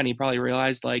realized that. And he probably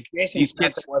realized, like, Jason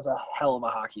Spezza was a hell of a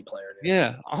hockey player, dude.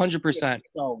 Yeah, 100%.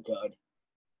 So good.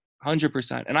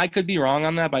 100%. And I could be wrong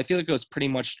on that, but I feel like it was pretty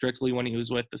much strictly when he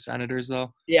was with the Senators,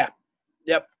 though. Yeah.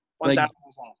 Yep. 1,000%. Like,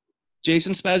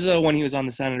 Jason Spezza, when he was on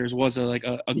the Senators, was a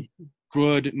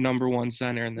good number one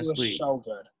center in He this was league. so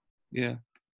good. Yeah.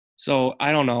 So,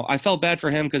 I don't know. I felt bad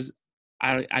for him because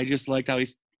I just liked how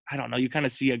he's – I don't know. You kind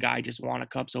of see a guy just want a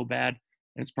cup so bad,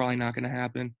 and it's probably not going to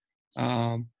happen.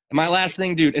 And my last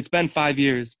thing, dude, it's been 5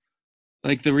 years.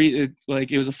 Like,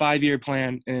 it was a 5-year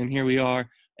plan, and here we are.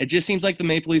 It just seems like the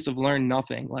Maple Leafs have learned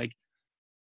nothing. Like,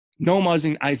 no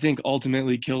Muzzin, I think,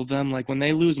 ultimately killed them. Like, when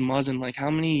they lose Muzzin, like,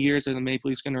 how many years are the Maple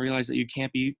Leafs going to realize that you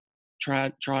can't be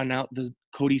trotting out the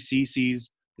Cody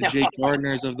Cece's, the Jake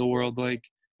Gardners of the world? Like,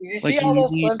 did you see all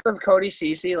those clips of Cody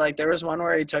Cece? Like, there was one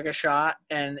where he took a shot,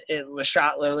 and the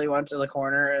shot literally went to the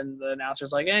corner, and the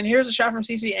announcer's like, and here's a shot from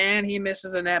Cece, and he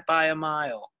misses the net by a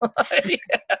mile.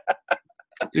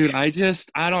 Dude,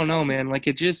 I don't know, man. Like,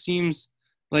 it just seems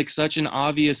like such an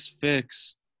obvious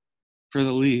fix for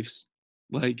the Leafs.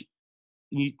 Like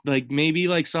maybe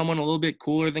like someone a little bit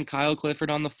cooler than Kyle Clifford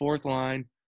on the fourth line,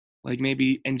 like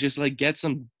maybe, and just like get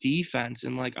some defense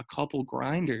and like a couple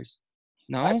grinders.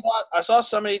 No, I saw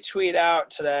somebody tweet out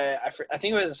today. I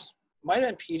think might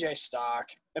have been PJ Stock.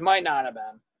 It might not have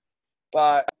been,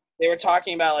 but they were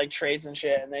talking about like trades and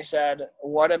shit, and they said,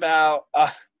 what about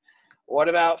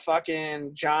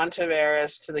fucking John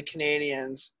Tavares to the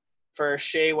Canadiens for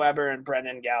Shea Weber and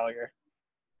Brendan Gallagher?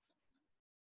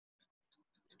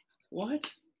 What?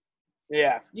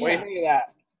 Yeah. What do you think of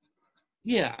that?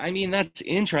 Yeah, I mean, that's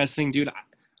interesting, dude.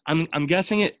 I'm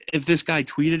guessing if this guy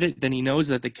tweeted it, then he knows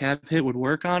that the cap hit would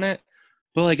work on it.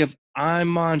 But like, if I'm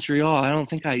Montreal, I don't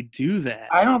think I do that.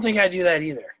 I don't think I do that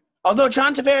either. Although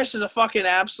John Tavares is a fucking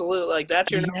absolute, like,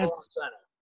 that's your number one center.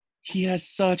 He has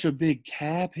such a big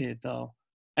cap hit, though.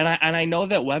 And I know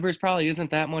that Weber's probably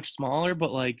isn't that much smaller,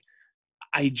 but like,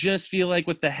 I just feel like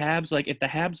with the Habs, like if the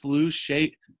Habs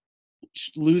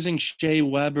losing Shea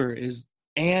Weber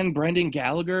and Brendan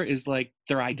Gallagher is like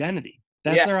their identity.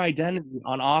 That's their identity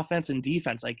on offense and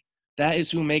defense. Like, that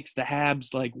is who makes the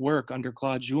Habs like work under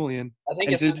Claude Julien. I think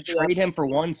and to trade him for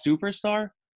one superstar.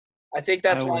 I think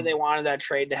that's why they wanted that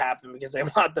trade to happen, because they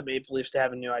want the Maple Leafs to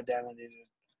have a new identity.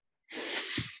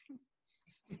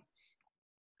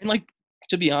 And like,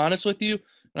 to be honest with you,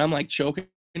 and I'm like choking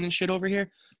and shit over here,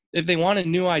 if they want a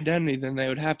new identity, then they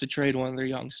would have to trade one of their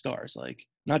young stars, like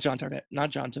not John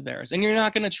Tavares. And you're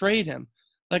not going to trade him.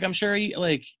 Like, I'm sure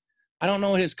I don't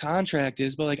know what his contract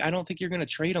is, but like, I don't think you're going to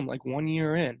trade him like 1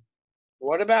 year in.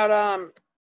 What about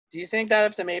do you think that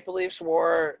if the Maple Leafs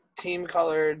wore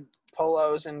team-colored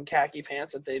polos and khaki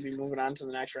pants, that they'd be moving on to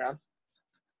the next round?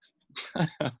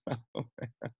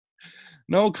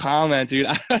 No comment, dude.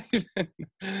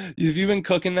 You've been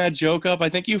cooking that joke up. I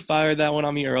think you fired that one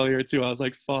on me earlier too. I was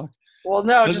like, fuck. Well,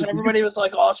 no, just everybody was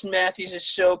like, Austin Matthews is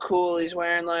so cool. He's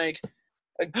wearing like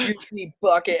a Gucci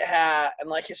bucket hat and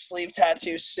like his sleeve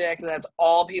tattoo's sick. And that's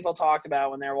all people talked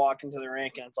about when they were walking to the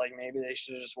rink. And it's like, maybe they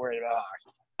should have just worried about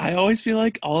hockey. I always feel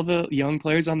like all the young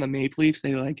players on the Maple Leafs,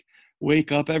 they like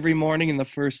wake up every morning and the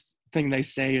first thing they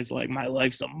say is like, my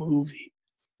life's a movie.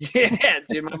 Yeah,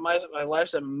 dude, my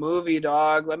life's a movie,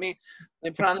 dog. Let me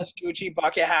put on this Gucci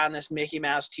bucket hat and this Mickey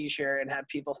Mouse T-shirt and have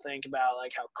people think about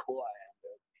like how cool I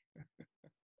am,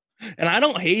 dude. And I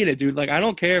don't hate it, dude. Like, I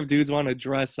don't care if dudes want to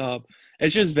dress up.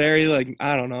 It's just very like,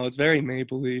 I don't know. It's very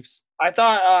Maple Leafs. I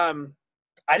thought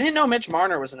I didn't know Mitch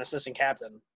Marner was an assistant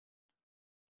captain.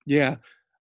 Yeah,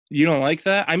 you don't like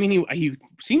that? I mean, he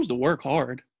seems to work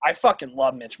hard. I fucking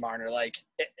love Mitch Marner. Like,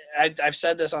 I've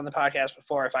said this on the podcast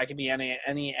before. If I could be any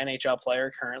NHL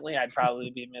player currently, I'd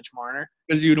probably be Mitch Marner.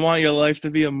 Because you'd want your life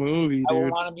to be a movie, dude. I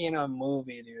want to be in a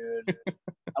movie, dude.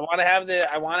 I want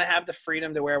to have the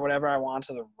freedom to wear whatever I want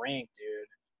to the rink,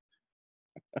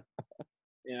 dude.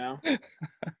 You know.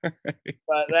 Right.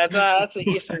 But that's the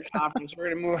Eastern Conference. We're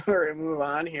gonna move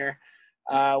on here.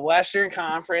 Western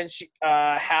Conference.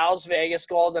 Hal's Vegas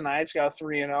Golden Knights go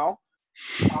 3-0.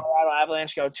 Colorado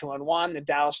Avalanche go 2-1. The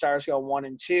Dallas Stars go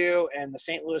 1-2, and the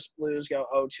St. Louis Blues go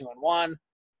 0-2-1.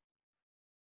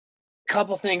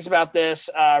 Couple things about this: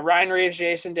 Ryan Reeves,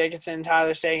 Jason Dickinson,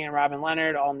 Tyler Seguin, and Robin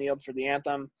Leonard all kneeled for the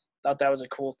anthem. Thought that was a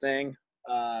cool thing.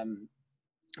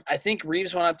 I think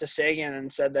Reeves went up to Seguin and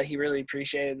said that he really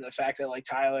appreciated the fact that like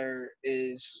Tyler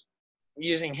is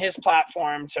using his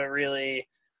platform to really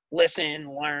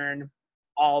listen, learn,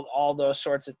 all those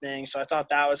sorts of things. So I thought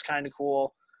that was kind of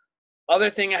cool. Other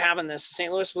thing I have in this,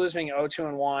 St. Louis Blues being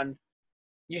 0-2-1,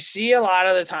 you see a lot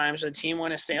of the times the team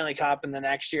win a Stanley Cup and the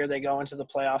next year they go into the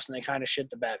playoffs and they kind of shit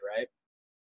the bed, right?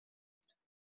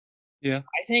 Yeah.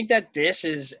 I think that this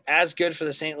is as good for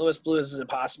the St. Louis Blues as it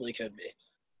possibly could be.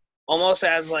 Almost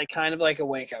as like kind of like a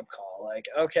wake-up call. Like,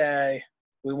 okay,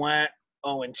 we went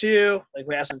 0-2. Like,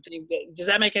 we have some team. Does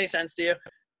that make any sense to you?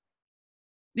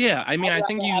 Yeah, I mean, I'd I rather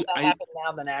think have that happen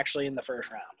now than actually in the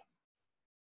first round.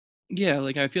 yeah,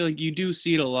 like I feel like you do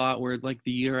see it a lot where like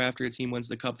the year after a team wins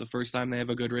the cup the first time they have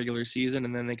a good regular season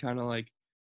and then they kind of like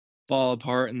fall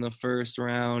apart in the first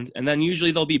round. And then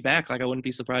usually they'll be back. Like I wouldn't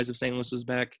be surprised if St. Louis was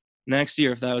back next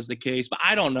year if that was the case. But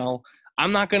I don't know.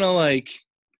 I'm not gonna like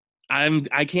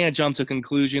I can't jump to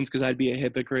conclusions because I'd be a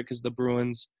hypocrite because the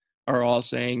Bruins are all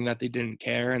saying that they didn't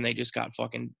care and they just got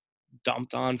fucking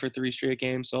dumped on for 3 straight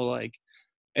games. So like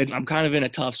I'm kind of in a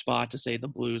tough spot to say the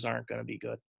Blues aren't gonna be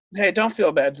good. Hey, don't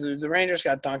feel bad. The Rangers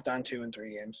got dunked on 2 in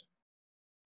 3 games.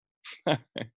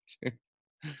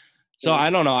 So I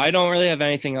don't know. I don't really have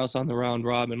anything else on the round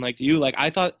robin. Like, do you? Like, I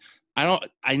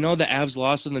know the Avs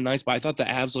lost in the Knights, but I thought the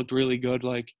Avs looked really good.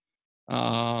 Like,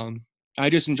 I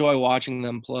just enjoy watching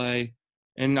them play,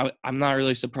 and I'm not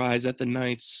really surprised that the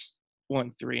Knights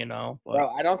went 3-0. Bro,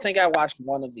 I don't think I watched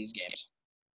one of these games.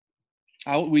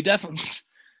 We definitely,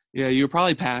 yeah, you were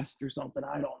probably passed or something.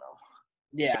 I don't know.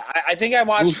 Yeah, I think I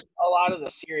watched a lot of the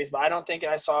series, but I don't think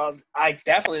I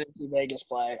definitely didn't see Vegas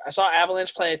play. I saw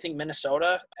Avalanche play, I think,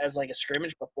 Minnesota as like a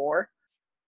scrimmage before.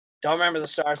 Don't remember the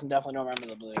Stars and definitely don't remember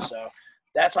the Blues. So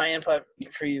that's my input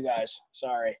for you guys.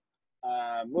 Sorry.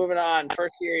 Moving on,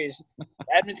 first series,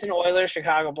 Edmonton Oilers,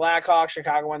 Chicago Blackhawks.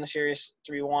 Chicago won the series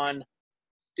 3-1.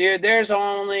 Dude, there's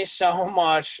only so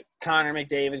much Connor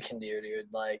McDavid can do, dude.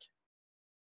 Like,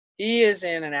 he is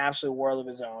in an absolute world of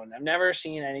his own. I've never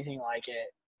seen anything like it.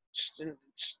 Just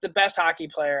the best hockey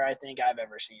player I think I've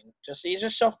ever seen. He's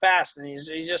just so fast, and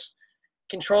he just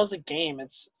controls the game.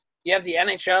 You have the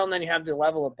NHL, and then you have the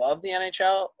level above the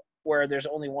NHL where there's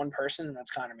only one person, and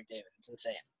that's Connor McDavid. It's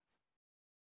insane.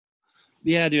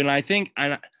 Yeah, dude, and I think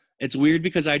it's weird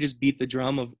because I just beat the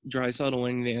drum of Draisaitl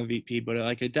winning the MVP, but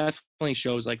like it definitely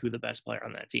shows like who the best player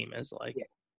on that team is. Like, yeah.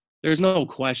 There's no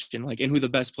question, like, and who the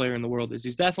best player in the world is.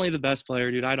 He's definitely the best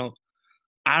player, dude. I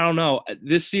don't know.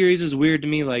 This series is weird to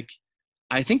me. Like,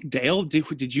 I think Dale,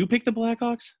 did you pick the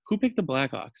Blackhawks? Who picked the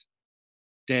Blackhawks?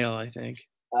 Dale, I think.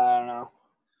 I don't know.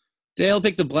 Dale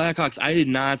picked the Blackhawks. I did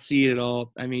not see it at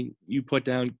all. I mean, you put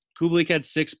down Kubalik had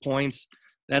 6 points.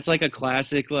 That's like a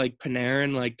classic, like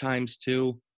Panarin, like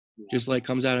 ×2, just like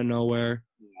comes out of nowhere.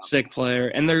 Sick player,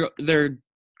 and their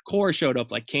core showed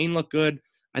up. Like Kane looked good.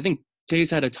 I think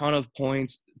Tays had a ton of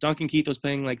points. Duncan Keith was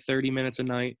playing like 30 minutes a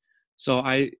night. So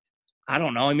I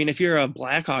don't know. I mean, if you're a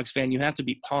Blackhawks fan, you have to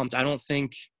be pumped. I don't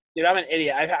think. Dude, I'm an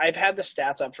idiot. I've had the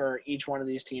stats up for each one of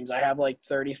these teams. I have like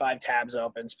 35 tabs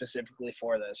open specifically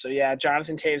for this. So yeah,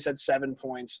 Jonathan Taves had 7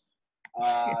 points,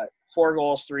 4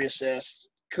 goals, 3 assists.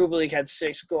 Kubalik had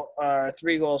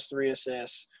 3 goals, 3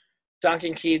 assists.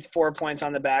 Duncan Keith, 4 points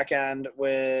on the back end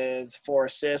with 4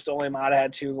 assists. Ole Mata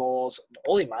had 2 goals.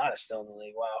 Ole Mata's still in the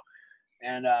league. Wow.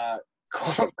 And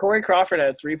Corey Crawford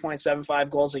had 3.75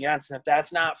 goals against. And if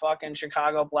that's not fucking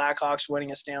Chicago Blackhawks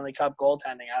winning a Stanley Cup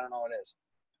goaltending, I don't know what is.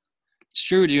 It's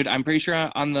true, dude. I'm pretty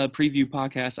sure on the preview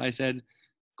podcast I said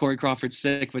Corey Crawford's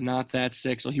sick, but not that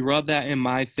sick. So he rubbed that in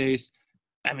my face.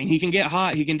 I mean, he can get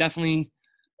hot. He can definitely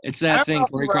 – it's that thing.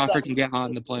 Corey Crawford can get hot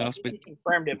in the playoffs. But he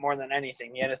confirmed it more than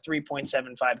anything. He had a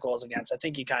 3.75 goals against. I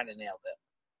think he kind of nailed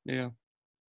it.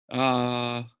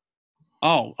 Yeah.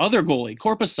 Other goalie,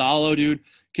 Korpisalo, dude.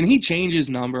 Can he change his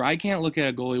number? I can't look at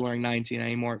a goalie wearing 19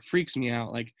 anymore. It freaks me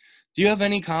out. Like, do you have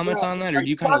any comments on that, or do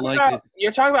you kind of like it?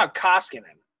 You're talking about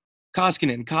Koskinen.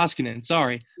 Koskinen.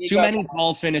 Sorry. Too many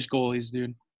tall Finnish goalies,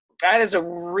 dude. That is a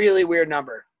really weird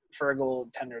number for a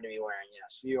goaltender to be wearing.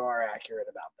 Yes, you are accurate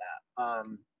about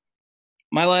that.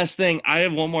 My last thing, I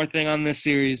have one more thing on this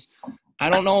series. I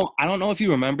don't know if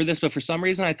you remember this, but for some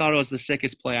reason I thought it was the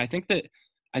sickest play. I think they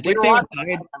were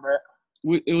tied.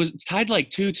 It was tied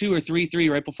like 2-2 or 3-3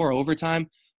 right before overtime,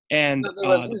 and they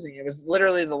were losing. It was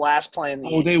literally the last play in the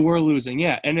game. Oh, they were losing,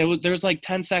 yeah. And there was like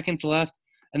 10 seconds left,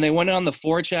 and they went in on the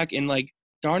forecheck, and like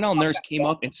Darnell Nurse came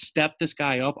up and stepped this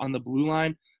guy up on the blue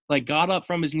line, like got up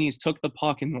from his knees, took the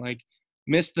puck, and like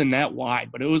missed the net wide.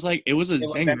 But it was a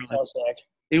zinger. So sick.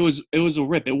 It was a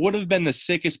rip. It would have been the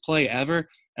sickest play ever.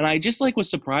 And I just like was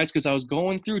surprised because I was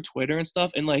going through Twitter and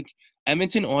stuff, and like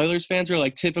Edmonton Oilers fans are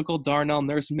like typical Darnell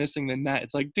Nurse missing the net.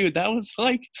 It's like, dude, that was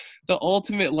like the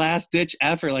ultimate last ditch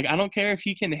effort. Like, I don't care if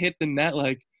he can hit the net.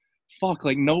 Like, fuck,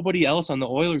 like nobody else on the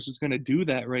Oilers was gonna do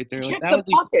that right there. Like that was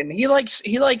puck in. He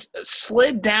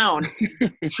slid down,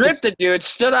 tripped the dude,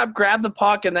 stood up, grabbed the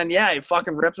puck, and then he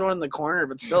fucking ripped one in the corner.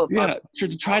 But still,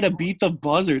 to try to beat the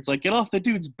buzzer. It's like, get off the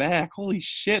dude's back. Holy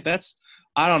shit,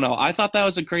 I don't know. I thought that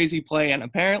was a crazy play, and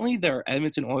apparently there are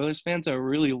Edmonton Oilers fans that are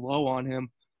really low on him.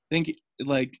 I think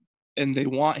and they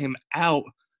want him out.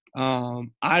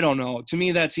 I don't know. To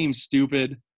me, that seems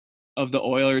stupid of the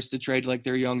Oilers to trade like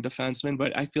their young defenseman,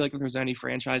 but I feel like if there's any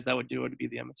franchise that would do it, it'd be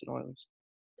the Edmonton Oilers.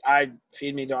 I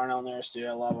feed me Darnell Nurse, dude.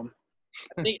 I love him.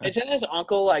 I think isn't his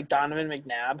uncle like Donovan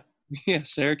McNabb? Yeah,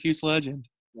 Syracuse legend.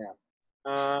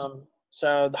 Yeah.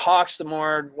 So the Hawks, the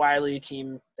more wily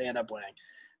team, they end up winning.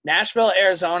 Nashville,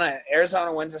 Arizona.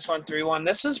 Arizona wins this one 3-1.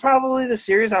 This is probably the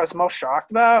series I was most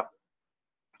shocked about,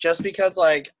 just because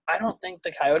like I don't think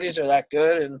the Coyotes are that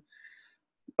good,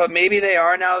 but maybe they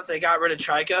are now that they got rid of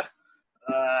Chaika.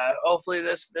 Hopefully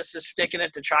this is sticking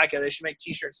it to Chaika. They should make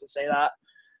T-shirts that say that.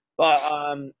 But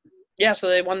yeah, so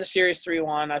they won the series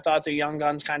 3-1. I thought the young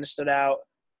guns kind of stood out.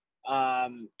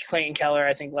 Clayton Keller,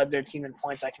 I think, led their team in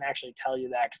points. I can actually tell you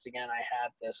that because, again, I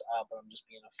have this up, but I'm just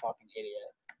being a fucking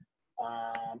idiot.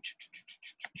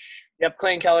 Yep,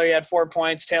 Clayton Keller, he had 4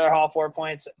 points. Taylor Hall, 4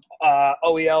 points.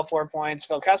 OEL, 4 points.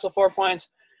 Phil Kessel, 4 points.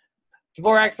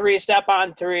 Dvorak, 3.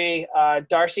 Stepan, 3.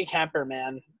 Darcy Kemper,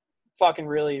 man. Fucking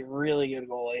really, really good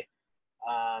goalie.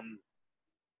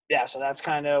 Yeah, so that's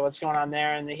kind of what's going on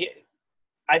there. And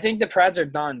I think the Preds are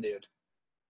done, dude.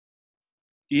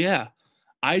 Yeah,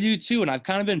 I do too, and I've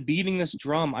kind of been beating this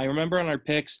drum. I remember on our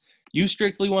picks, you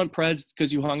strictly went Preds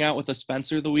because you hung out with a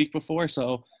Spencer the week before,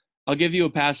 so I'll give you a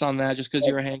pass on that just because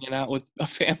you were hanging out with a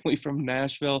family from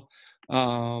Nashville.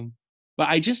 But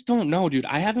I just don't know, dude.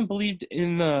 I haven't believed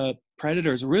in the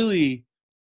Predators really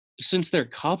since their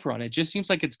cup run. It just seems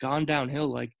like it's gone downhill.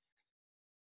 Like,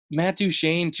 Matt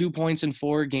Duchene, 2 points in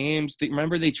 4 games.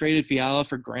 Remember they traded Fiala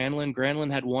for Granlund. Granlund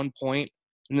had 1 point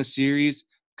in the series.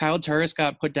 Kyle Turris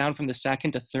got put down from the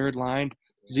second to third line.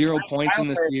 0 points in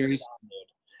the series.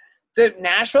 The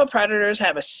Nashville Predators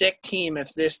have a sick team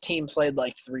if this team played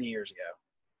like 3 years ago.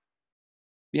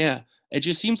 Yeah, it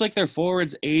just seems like their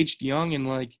forwards aged young and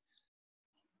like,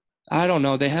 I don't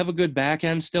know. They have a good back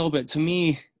end still, but to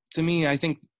me, I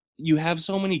think you have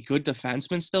so many good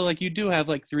defensemen still. Like, you do have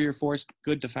like 3 or 4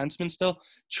 good defensemen still.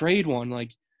 Trade one.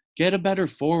 Like, get a better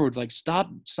forward. Like,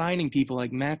 stop signing people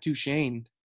like Matt Duchene.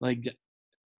 Like,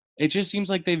 it just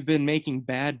seems like they've been making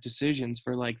bad decisions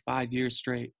for like 5 years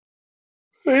straight.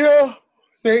 Yeah.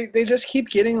 They just keep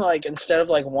getting like, instead of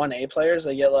like 1A players,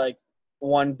 they get like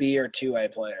 1B or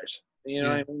 2A players. You know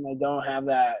what I mean? They don't have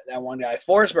that one guy.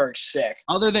 Forsberg's sick.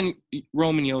 Other than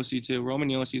Roman Josi too. Roman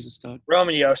Josi's a stud.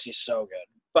 Roman Josi's so good.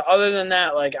 But other than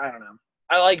that, like, I don't know.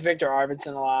 I like Victor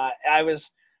Arvidsson a lot. I was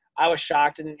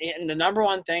shocked. And the number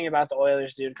one thing about the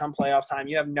Oilers, dude, come playoff time,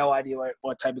 you have no idea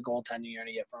what type of goaltending you're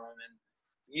going to get from him.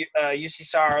 And UC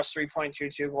Saros,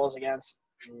 3.22 goals against,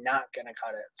 not going to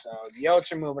cut it. So the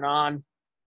Yotes are moving on.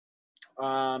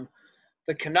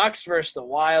 The Canucks versus the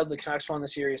Wild. The Canucks won the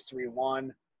series 3-1.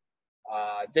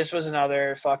 This was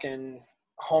another fucking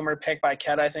homer pick by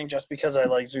Ket, I think, just because I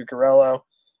like Zuccarello.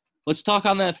 Let's talk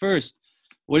on that first.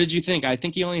 What did you think? I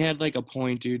think he only had like a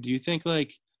point, dude. Do you think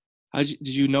like did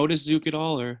you notice Zook at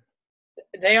all, or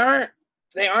they aren't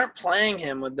playing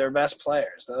him with their best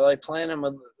players? They're like playing him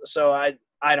with. So I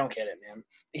don't get it, man.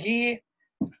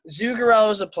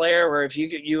 Zuccarello is a player where if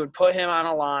you would put him on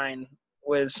a line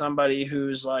with somebody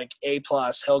who's like A+,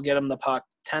 he'll get him the puck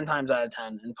 10 times out of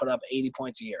 10 and put up 80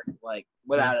 points a year, like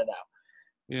without a doubt.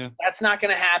 Yeah. That's not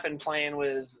going to happen playing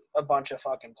with a bunch of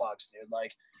fucking plugs, dude.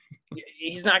 Like,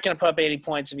 he's not going to put up 80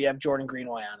 points if you have Jordan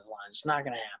Greenway on his line. It's not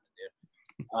going to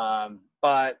happen, dude.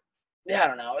 But, yeah, I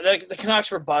don't know. The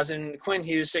Canucks were buzzing. Quinn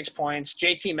Hughes, 6 points.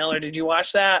 JT Miller, did you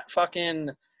watch that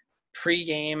fucking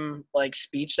pregame, like,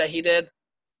 speech that he did?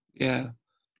 Yeah.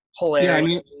 Hilarious. Yeah, I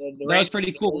mean, that was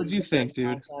pretty cool. What did you think,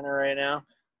 dude? Center right now.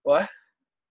 What?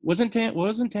 Wasn't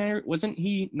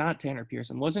he not Tanner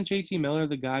Pearson? Wasn't JT Miller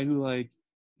the guy who, like,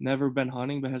 never been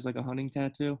hunting but has, like, a hunting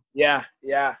tattoo? Yeah.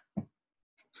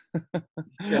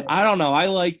 I don't know. I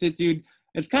liked it, dude.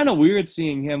 It's kind of weird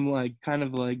seeing him, like, kind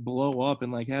of, like, blow up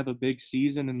and, like, have a big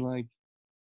season and, like,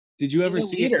 did you ever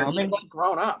see it coming? He's, like,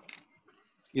 grown up.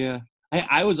 Yeah.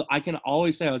 I can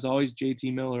always say I was always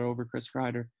JT Miller over Chris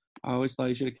Kreider. I always thought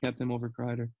you should have kept him over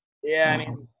Kreider. Yeah, I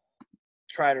mean,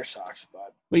 Kreider sucks,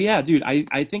 but yeah, dude,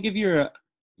 I think if you're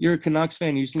a Canucks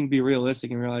fan, you just need to be realistic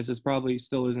and realize this probably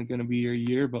still isn't going to be your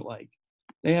year. But like,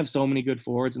 they have so many good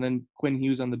forwards, and then Quinn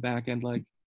Hughes on the back end, like,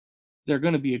 they're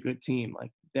going to be a good team.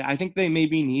 Like, I think they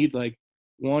maybe need like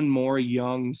one more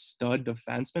young stud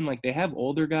defenseman. Like, they have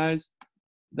older guys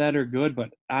that are good,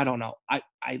 but I don't know. I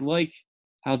like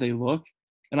how they look.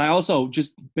 And I also,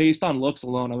 just based on looks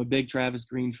alone, I'm a big Travis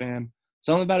Green fan.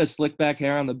 Something about his slick back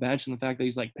hair on the bench and the fact that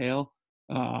he's like pale.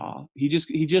 He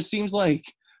just seems like,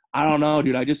 I don't know,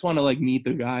 dude. I just want to like meet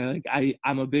the guy. Like,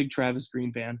 I'm a big Travis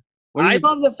Green fan. I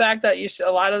love the fact that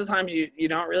a lot of the times you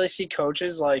don't really see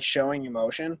coaches like showing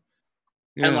emotion.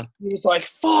 And Yeah. like he was like,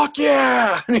 "Fuck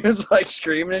yeah!" And he was like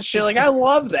screaming and shit. Like I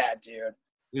love that, dude.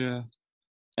 Yeah.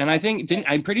 And I think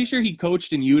I'm pretty sure he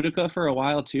coached in Utica for a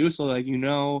while too. So like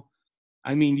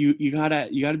I mean you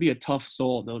gotta be a tough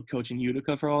soul to coach in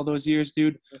Utica for all those years,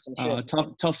 dude. Some shit.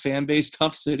 Tough fan base,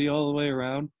 tough city all the way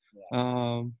around.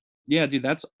 Yeah, dude,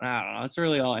 I don't know. That's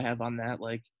really all I have on that.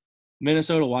 Like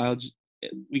Minnesota Wild,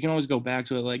 we can always go back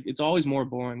to it. Like it's always more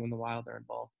boring when the Wild are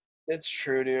involved. It's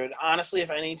true, dude. Honestly,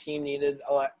 if any team needed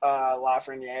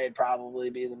Lafreniere, it'd probably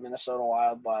be the Minnesota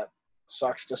Wild, but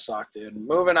sucks to suck, dude.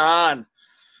 Moving on.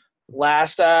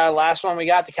 Last one we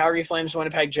got, the Calgary Flames,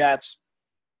 Winnipeg Jets.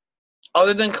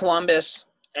 Other than Columbus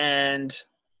and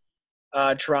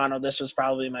Toronto, this was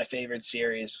probably my favorite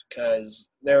series because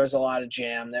there was a lot of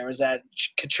jam. There was that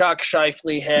Kachuk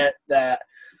Scheifele hit that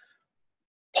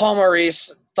Paul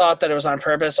Maurice thought that it was on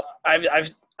purpose.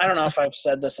 I don't know if I've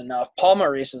said this enough. Paul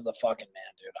Maurice is the fucking man,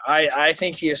 dude. I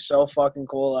think he is so fucking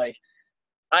cool. Like,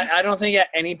 I don't think at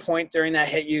any point during that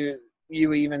hit you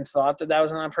even thought that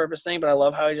was an on purpose thing. But I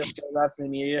love how he just goes out to the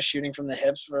media, shooting from the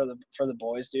hips for the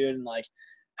boys, dude, and like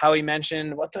how he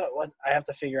mentioned what I have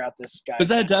to figure out this guy. Because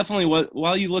that definitely was.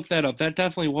 While you look that up, that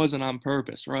definitely wasn't on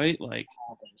purpose, right? Like, I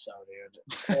don't think so,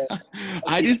 dude.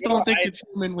 I just don't think it's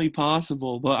humanly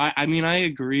possible. But I mean, I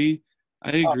agree.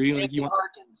 Like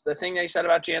Harkins, the thing they said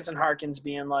about Jansen Harkins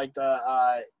being like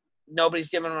the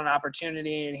nobody's given him an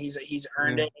opportunity and he's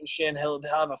earned it and shit. And he'll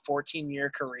have a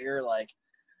 14-year career. Like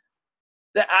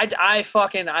that,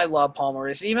 I love Paul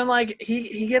Maurice. Even like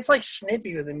he gets like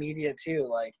snippy with the media too.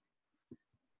 Like,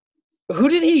 who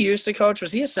did he used to coach?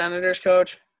 Was he a Senators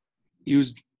coach? He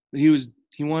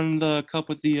won the cup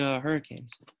with the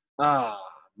Hurricanes. Ah,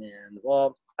 man.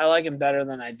 Well, I like him better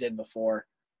than I did before.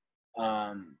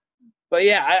 But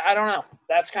yeah, I don't know.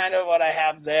 That's kind of what I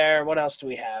have there. What else do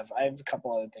we have? I have a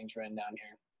couple other things written down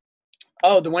here.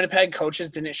 Oh, the Winnipeg coaches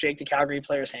didn't shake the Calgary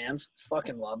players' hands.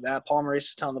 Fucking love that. Paul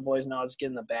Maurice is telling the boys, no, let's get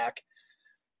in the back.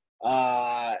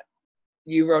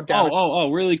 You wrote down.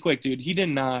 Oh, really quick, dude. He did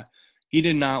not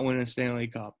win a Stanley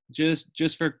Cup.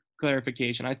 Just for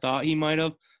clarification, I thought he might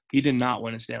have. He did not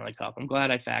win a Stanley Cup. I'm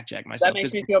glad I fact-checked myself. That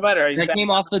makes me feel better.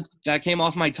 That came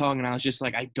off my tongue, and I was just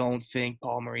like, I don't think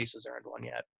Paul Maurice has earned one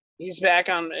yet. He's back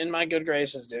in my good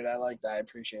graces, dude. I like that. I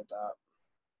appreciate that.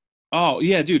 Oh,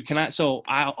 yeah, dude.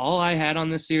 All I had on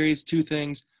this series, two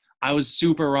things. I was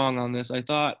super wrong on this. I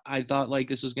thought like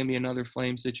this was going to be another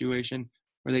Flame situation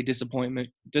where they disappoint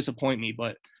me.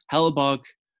 But Hellebuck,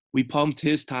 we pumped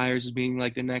his tires as being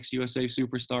like the next USA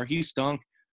superstar. He stunk.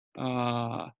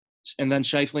 And then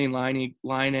Scheifele and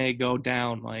Laine go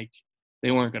down. Like, they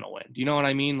weren't going to win. Do you know what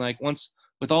I mean? Like, once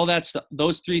with all that stuff,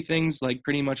 those three things like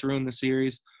pretty much ruined the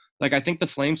series. Like, I think the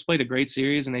Flames played a great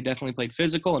series, and they definitely played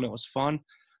physical, and it was fun.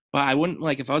 But I wouldn't,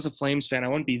 like, if I was a Flames fan, I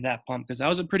wouldn't be that pumped because that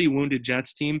was a pretty wounded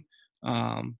Jets team.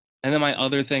 And then my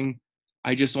other thing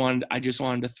I just wanted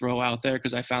to throw out there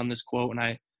because I found this quote, and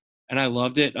I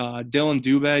loved it. Dylan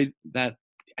Dubé, that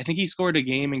I think he scored a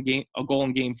goal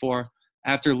in Game 4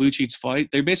 after Lucic's fight.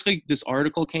 This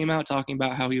article came out talking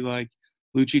about how he, like,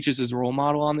 Lucic is his role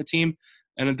model on the team.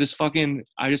 And I just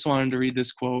wanted to read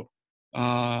this quote.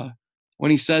 When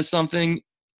he says something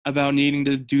about needing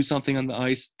to do something on the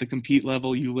ice, the compete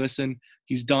level, you listen.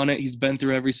 He's done it. He's been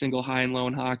through every single high and low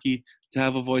in hockey. To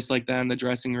have a voice like that in the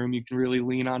dressing room, you can really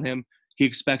lean on him. He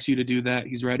expects you to do that.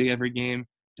 He's ready every game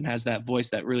and has that voice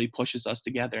that really pushes us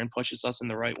together and pushes us in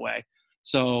the right way.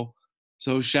 So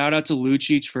shout out to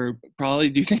Lucic for probably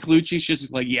 – do you think Lucic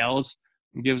just, like, yells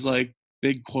and gives, like,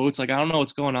 big quotes? Like, I don't know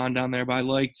what's going on down there, but I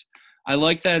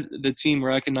liked that the team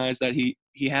recognized that he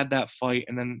had that fight,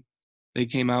 and then they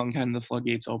came out and kind of the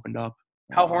floodgates opened up.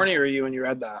 How horny were you when you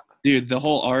read that? Dude, the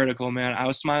whole article, man, I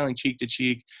was smiling cheek to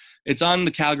cheek. It's on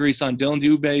the Calgary Sun. Dylan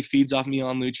Dubé feeds off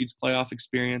Milan Lucic's playoff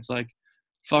experience. Like,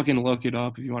 fucking look it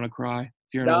up if you want to cry.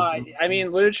 I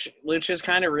mean, Luch has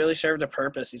kind of really served a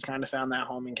purpose. He's kind of found that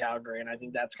home in Calgary, and I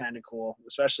think that's kind of cool,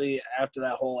 especially after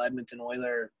that whole Edmonton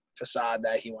Oiler facade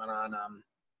that he went on.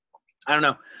 I don't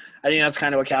know. I think that's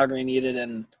kind of what Calgary needed,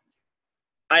 and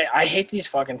I hate these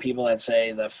fucking people that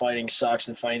say that fighting sucks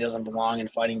and fighting doesn't belong and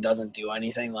fighting doesn't do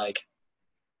anything. Like,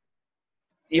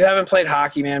 you haven't played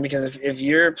hockey, man, because if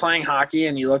you're playing hockey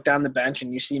and you look down the bench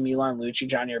and you see Milan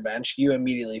Lucic on your bench, you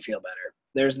immediately feel better.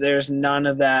 There's none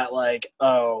of that, like,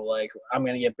 oh, like, I'm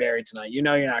going to get buried tonight. You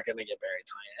know you're not going to get buried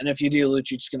tonight. And if you do,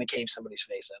 Lucic's going to cave somebody's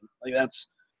face in. Like, that's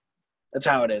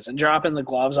how it is. And dropping the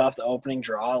gloves off the opening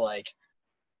draw, like,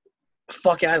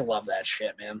 fucking I love that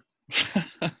shit, man.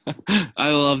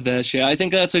 I love that shit. I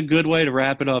think that's a good way to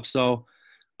wrap it up. So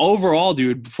overall,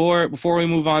 dude, before we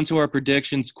move on to our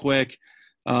predictions quick,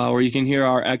 where you can hear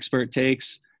our expert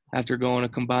takes, after going a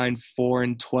combined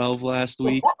 4-12 last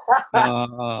week.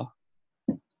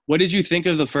 What did you think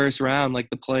of the first round, like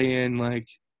the play-in, like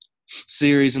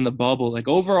series in the bubble? Like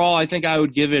overall, I think I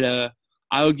would give it a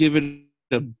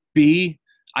B.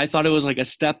 I thought it was like a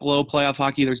step below playoff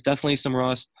hockey. There's definitely some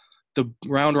rust. The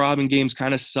round robin games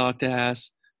kind of sucked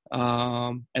ass.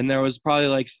 And there was probably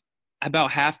like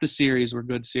about half the series were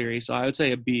good series. So I would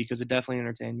say a B because it definitely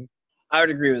entertained me. I would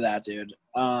agree with that, dude.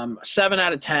 7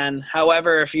 out of 10.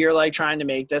 However, if you're like trying to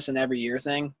make this an every year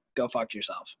thing, go fuck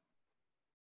yourself.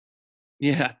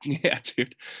 Yeah,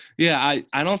 dude. Yeah,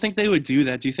 I don't think they would do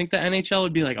that. Do you think the NHL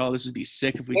would be like, oh, this would be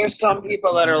sick if we There's some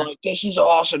people that are like, this is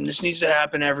awesome. This needs to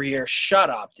happen every year.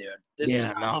 Shut up, dude. This is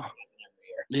not no. gonna happen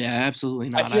every year. Yeah, absolutely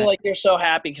not. I feel like you're so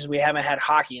happy because we haven't had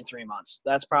hockey in 3 months.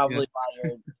 That's probably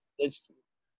why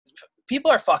people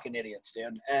are fucking idiots,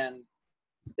 dude. And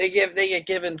they get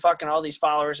given fucking all these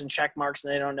followers and check marks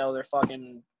and they don't know they're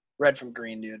fucking red from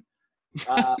green, dude.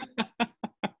 All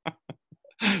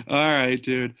right,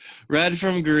 dude. Red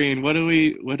from green. What do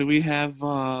we have?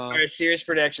 All right, series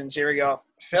predictions. Here we go.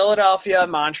 Philadelphia,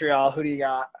 Montreal. Who do you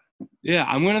got? Yeah,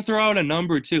 I'm gonna throw out a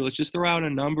number too. Let's just throw out a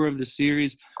number of the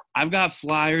series. I've got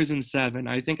Flyers in 7.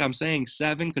 I think I'm saying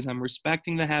 7 because I'm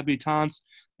respecting the Habitants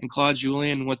and Claude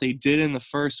Julien and what they did in the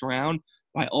first round.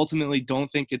 But I ultimately don't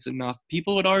think it's enough.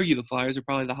 People would argue the Flyers are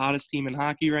probably the hottest team in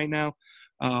hockey right now.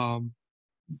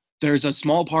 There's a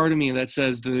small part of me that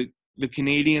says the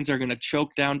Canadians are going to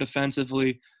choke down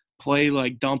defensively, play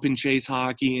like dump and chase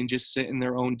hockey, and just sit in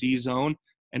their own D zone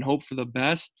and hope for the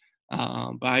best.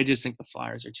 But I just think the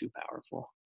Flyers are too powerful.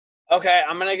 Okay,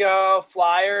 I'm going to go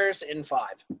Flyers in 5.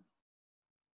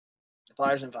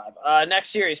 Flyers in 5.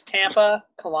 Next series, Tampa,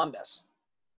 Columbus.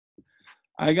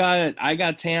 I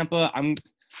got Tampa.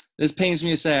 This pains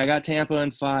me to say. I got Tampa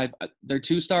in 5. Their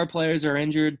 2-star players are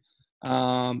injured.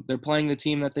 They're playing the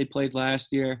team that they played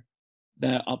last year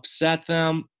that upset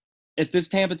them. If this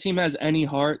Tampa team has any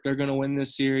heart, they're going to win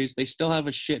this series. They still have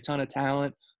a shit ton of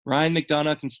talent. Ryan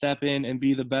McDonough can step in and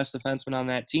be the best defenseman on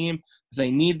that team. If they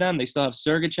need them, they still have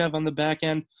Sergachev on the back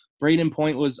end. Braden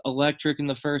Point was electric in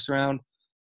the first round.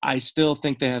 I still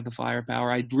think they have the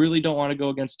firepower. I really don't want to go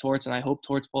against Torts, and I hope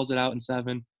Torts pulls it out in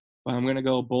 7. But I'm going to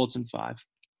go Bolts in 5.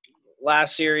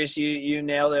 Last series, you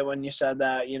nailed it when you said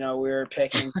that. You know, we were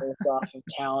picking based off of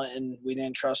talent, and we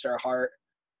didn't trust our heart.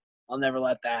 I'll never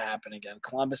let that happen again.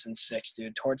 Columbus in 6,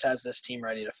 dude. Torts has this team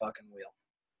ready to fucking wheel.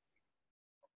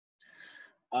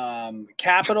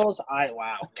 Capitals,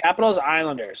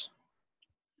 Islanders.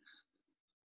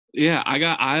 Yeah, I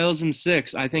got Isles in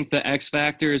 6. I think the X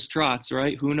factor is Trotz,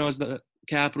 right? Who knows the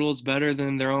Capitals better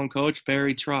than their own coach,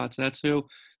 Barry Trotz? That's who.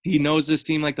 He knows this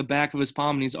team like the back of his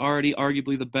palm, and he's already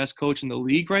arguably the best coach in the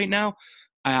league right now.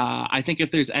 I think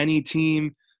if there's any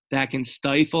team that can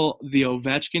stifle the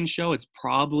Ovechkin show, it's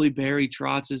probably Barry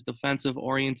Trotz's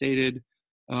defensive-orientated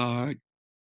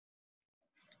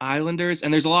Islanders.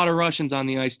 And there's a lot of Russians on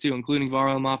the ice, too, including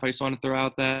Varlamov. I just want to throw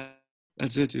out that.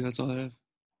 That's it, dude. That's all I have.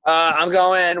 I'm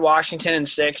going Washington in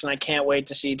 6, and I can't wait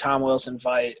to see Tom Wilson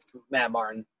fight Matt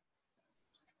Martin.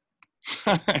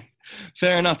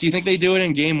 Fair enough. Do you think they do it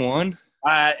in game 1?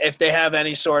 If they have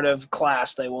any sort of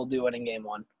class, they will do it in game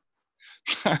 1.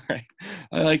 All right.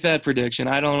 I like that prediction.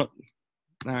 All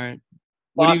right.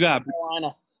 What Boston, do you got?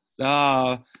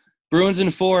 Carolina. Bruins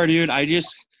in 4, dude.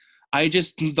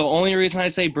 The only reason I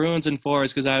say Bruins in 4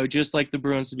 is because I would just like the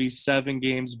Bruins to be 7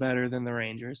 games better than the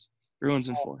Rangers. Bruins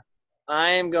in 4. I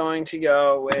am going to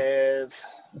go with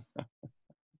 – I'm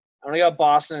going to go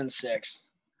Boston in 6.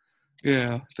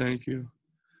 Yeah, thank you.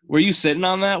 Were you sitting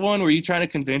on that one? Were you trying to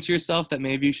convince yourself that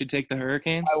maybe you should take the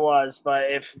Hurricanes? I was, but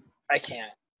if I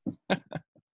can't.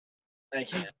 I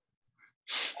can't.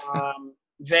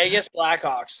 Vegas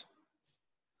Blackhawks.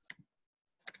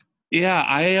 Yeah,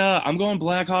 I'm going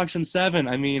Blackhawks in 7.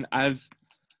 I mean,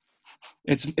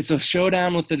 it's a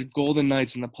showdown with the Golden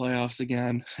Knights in the playoffs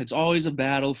again. It's always a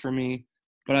battle for me,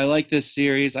 but I like this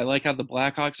series. I like how the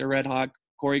Blackhawks are red hot.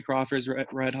 Corey Crawford's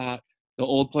red hot. The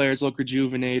old players look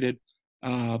rejuvenated.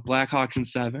 Blackhawks in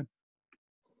 7.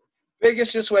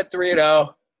 Vegas just went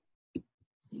 3-0.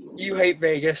 You hate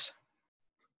Vegas.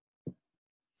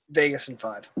 Vegas in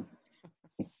 5.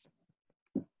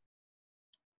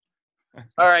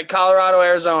 All right, Colorado,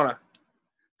 Arizona.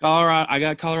 I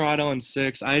got Colorado in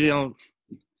 6. I don't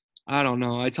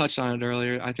know. I touched on it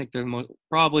earlier. I think they're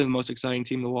probably the most exciting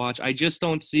team to watch. I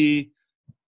don't see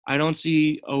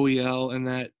OEL and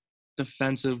that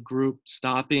defensive group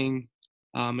stopping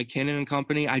McKinnon and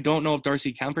company. I don't know if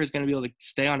Darcy Kemper is going to be able to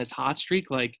stay on his hot streak.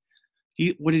 Like,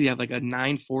 what did he have? Like a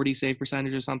 940 save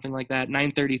percentage or something like that?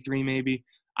 933 maybe.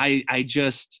 I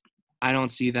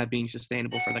don't see that being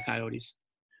sustainable for the Coyotes.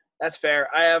 That's fair.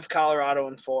 I have Colorado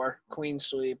in 4. Queen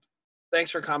sweep.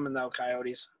 Thanks for coming, though,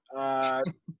 Coyotes.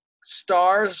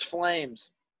 Stars,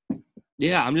 Flames.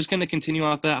 Yeah, I'm just going to continue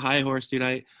off that high horse, dude.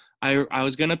 I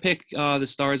was going to pick the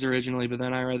Stars originally, but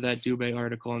then I read that Dubé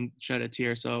article and shed a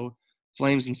tear. So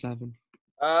Flames in 7.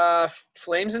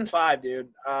 Flames in 5, dude.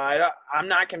 I'm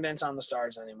not convinced on the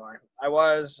Stars anymore. I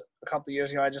was a couple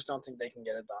years ago. I just don't think they can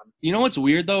get it done. You know what's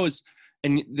weird, though, is –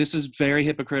 and this is very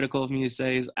hypocritical of me to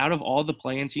say, is out of all the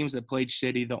play-in teams that played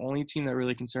shitty, the only team that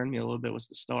really concerned me a little bit was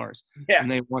the Stars. Yeah.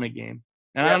 And they won a game.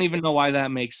 And I don't even know why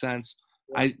that makes sense.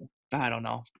 Yeah. I don't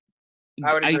know.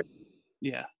 I would agree.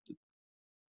 Yeah.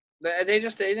 They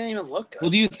didn't even look good. Well,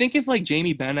 do you think if, like,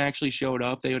 Jamie Benn actually showed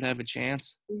up, they would have a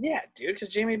chance? Yeah, dude, because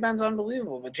Jamie Benn's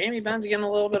unbelievable. But Jamie Benn's getting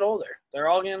a little bit older. They're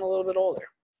all getting a little bit older.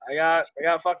 I got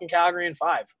fucking Calgary in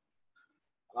 5.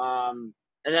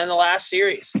 And then the last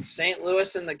series, St.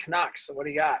 Louis and the Canucks. So what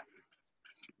do you got?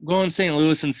 I'm going St.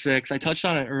 Louis in 6. I touched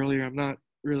on it earlier. I'm not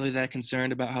really that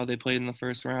concerned about how they played in the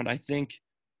first round. I think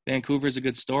Vancouver's a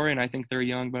good story, and I think they're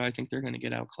young, but I think they're going to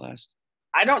get outclassed.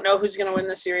 I don't know who's going to win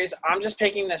this series. I'm just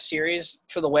picking this series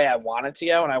for the way I want it to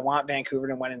go, and I want Vancouver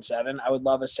to win in 7. I would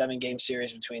love a 7-game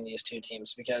series between these two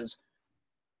teams because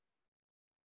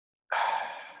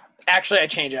actually, I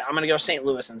change it. I'm going to go St.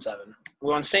 Louis in 7. I'm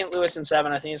going St. Louis in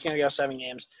 7. I think it's going to go 7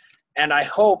 games. And I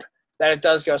hope that it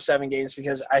does go 7 games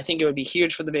because I think it would be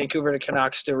huge for the Vancouver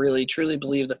Canucks to really, truly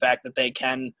believe the fact that they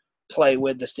can play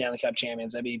with the Stanley Cup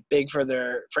champions. That'd be big for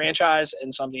their franchise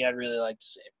and something I'd really like to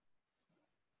see.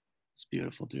 It's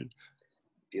beautiful, dude.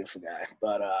 Beautiful guy.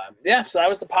 But, yeah, so that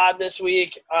was the pod this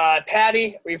week.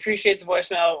 Patty, we appreciate the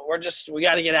voicemail. We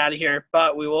got to get out of here,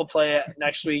 but we will play it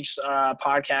next week's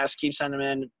podcast. Keep sending them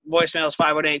in. Voicemails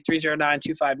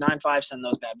 518-309-2595. Send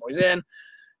those bad boys in. Do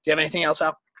you have anything else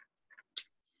out?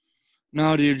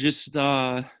 No, dude, just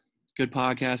good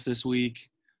podcast this week.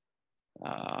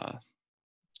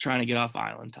 Trying to get off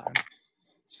island time.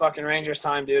 It's fucking Rangers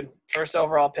time, dude. First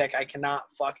overall pick. I cannot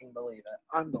fucking believe it.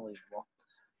 Unbelievable.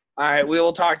 All right, we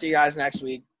will talk to you guys next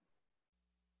week.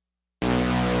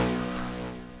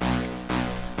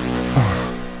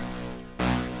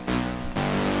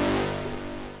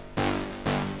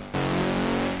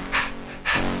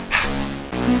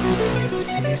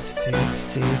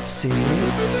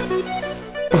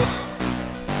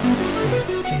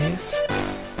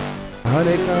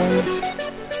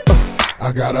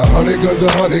 I got 100 guns,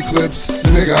 100 clips,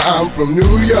 nigga, I'm from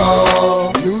New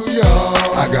York, New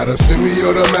York. I got a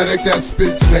semi-automatic that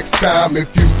spits next time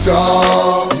if you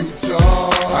talk,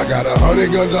 I got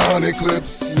 100 guns, 100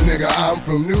 clips, nigga, I'm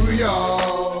from New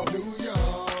York, New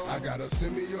York. I got a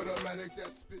semi-automatic that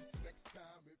spits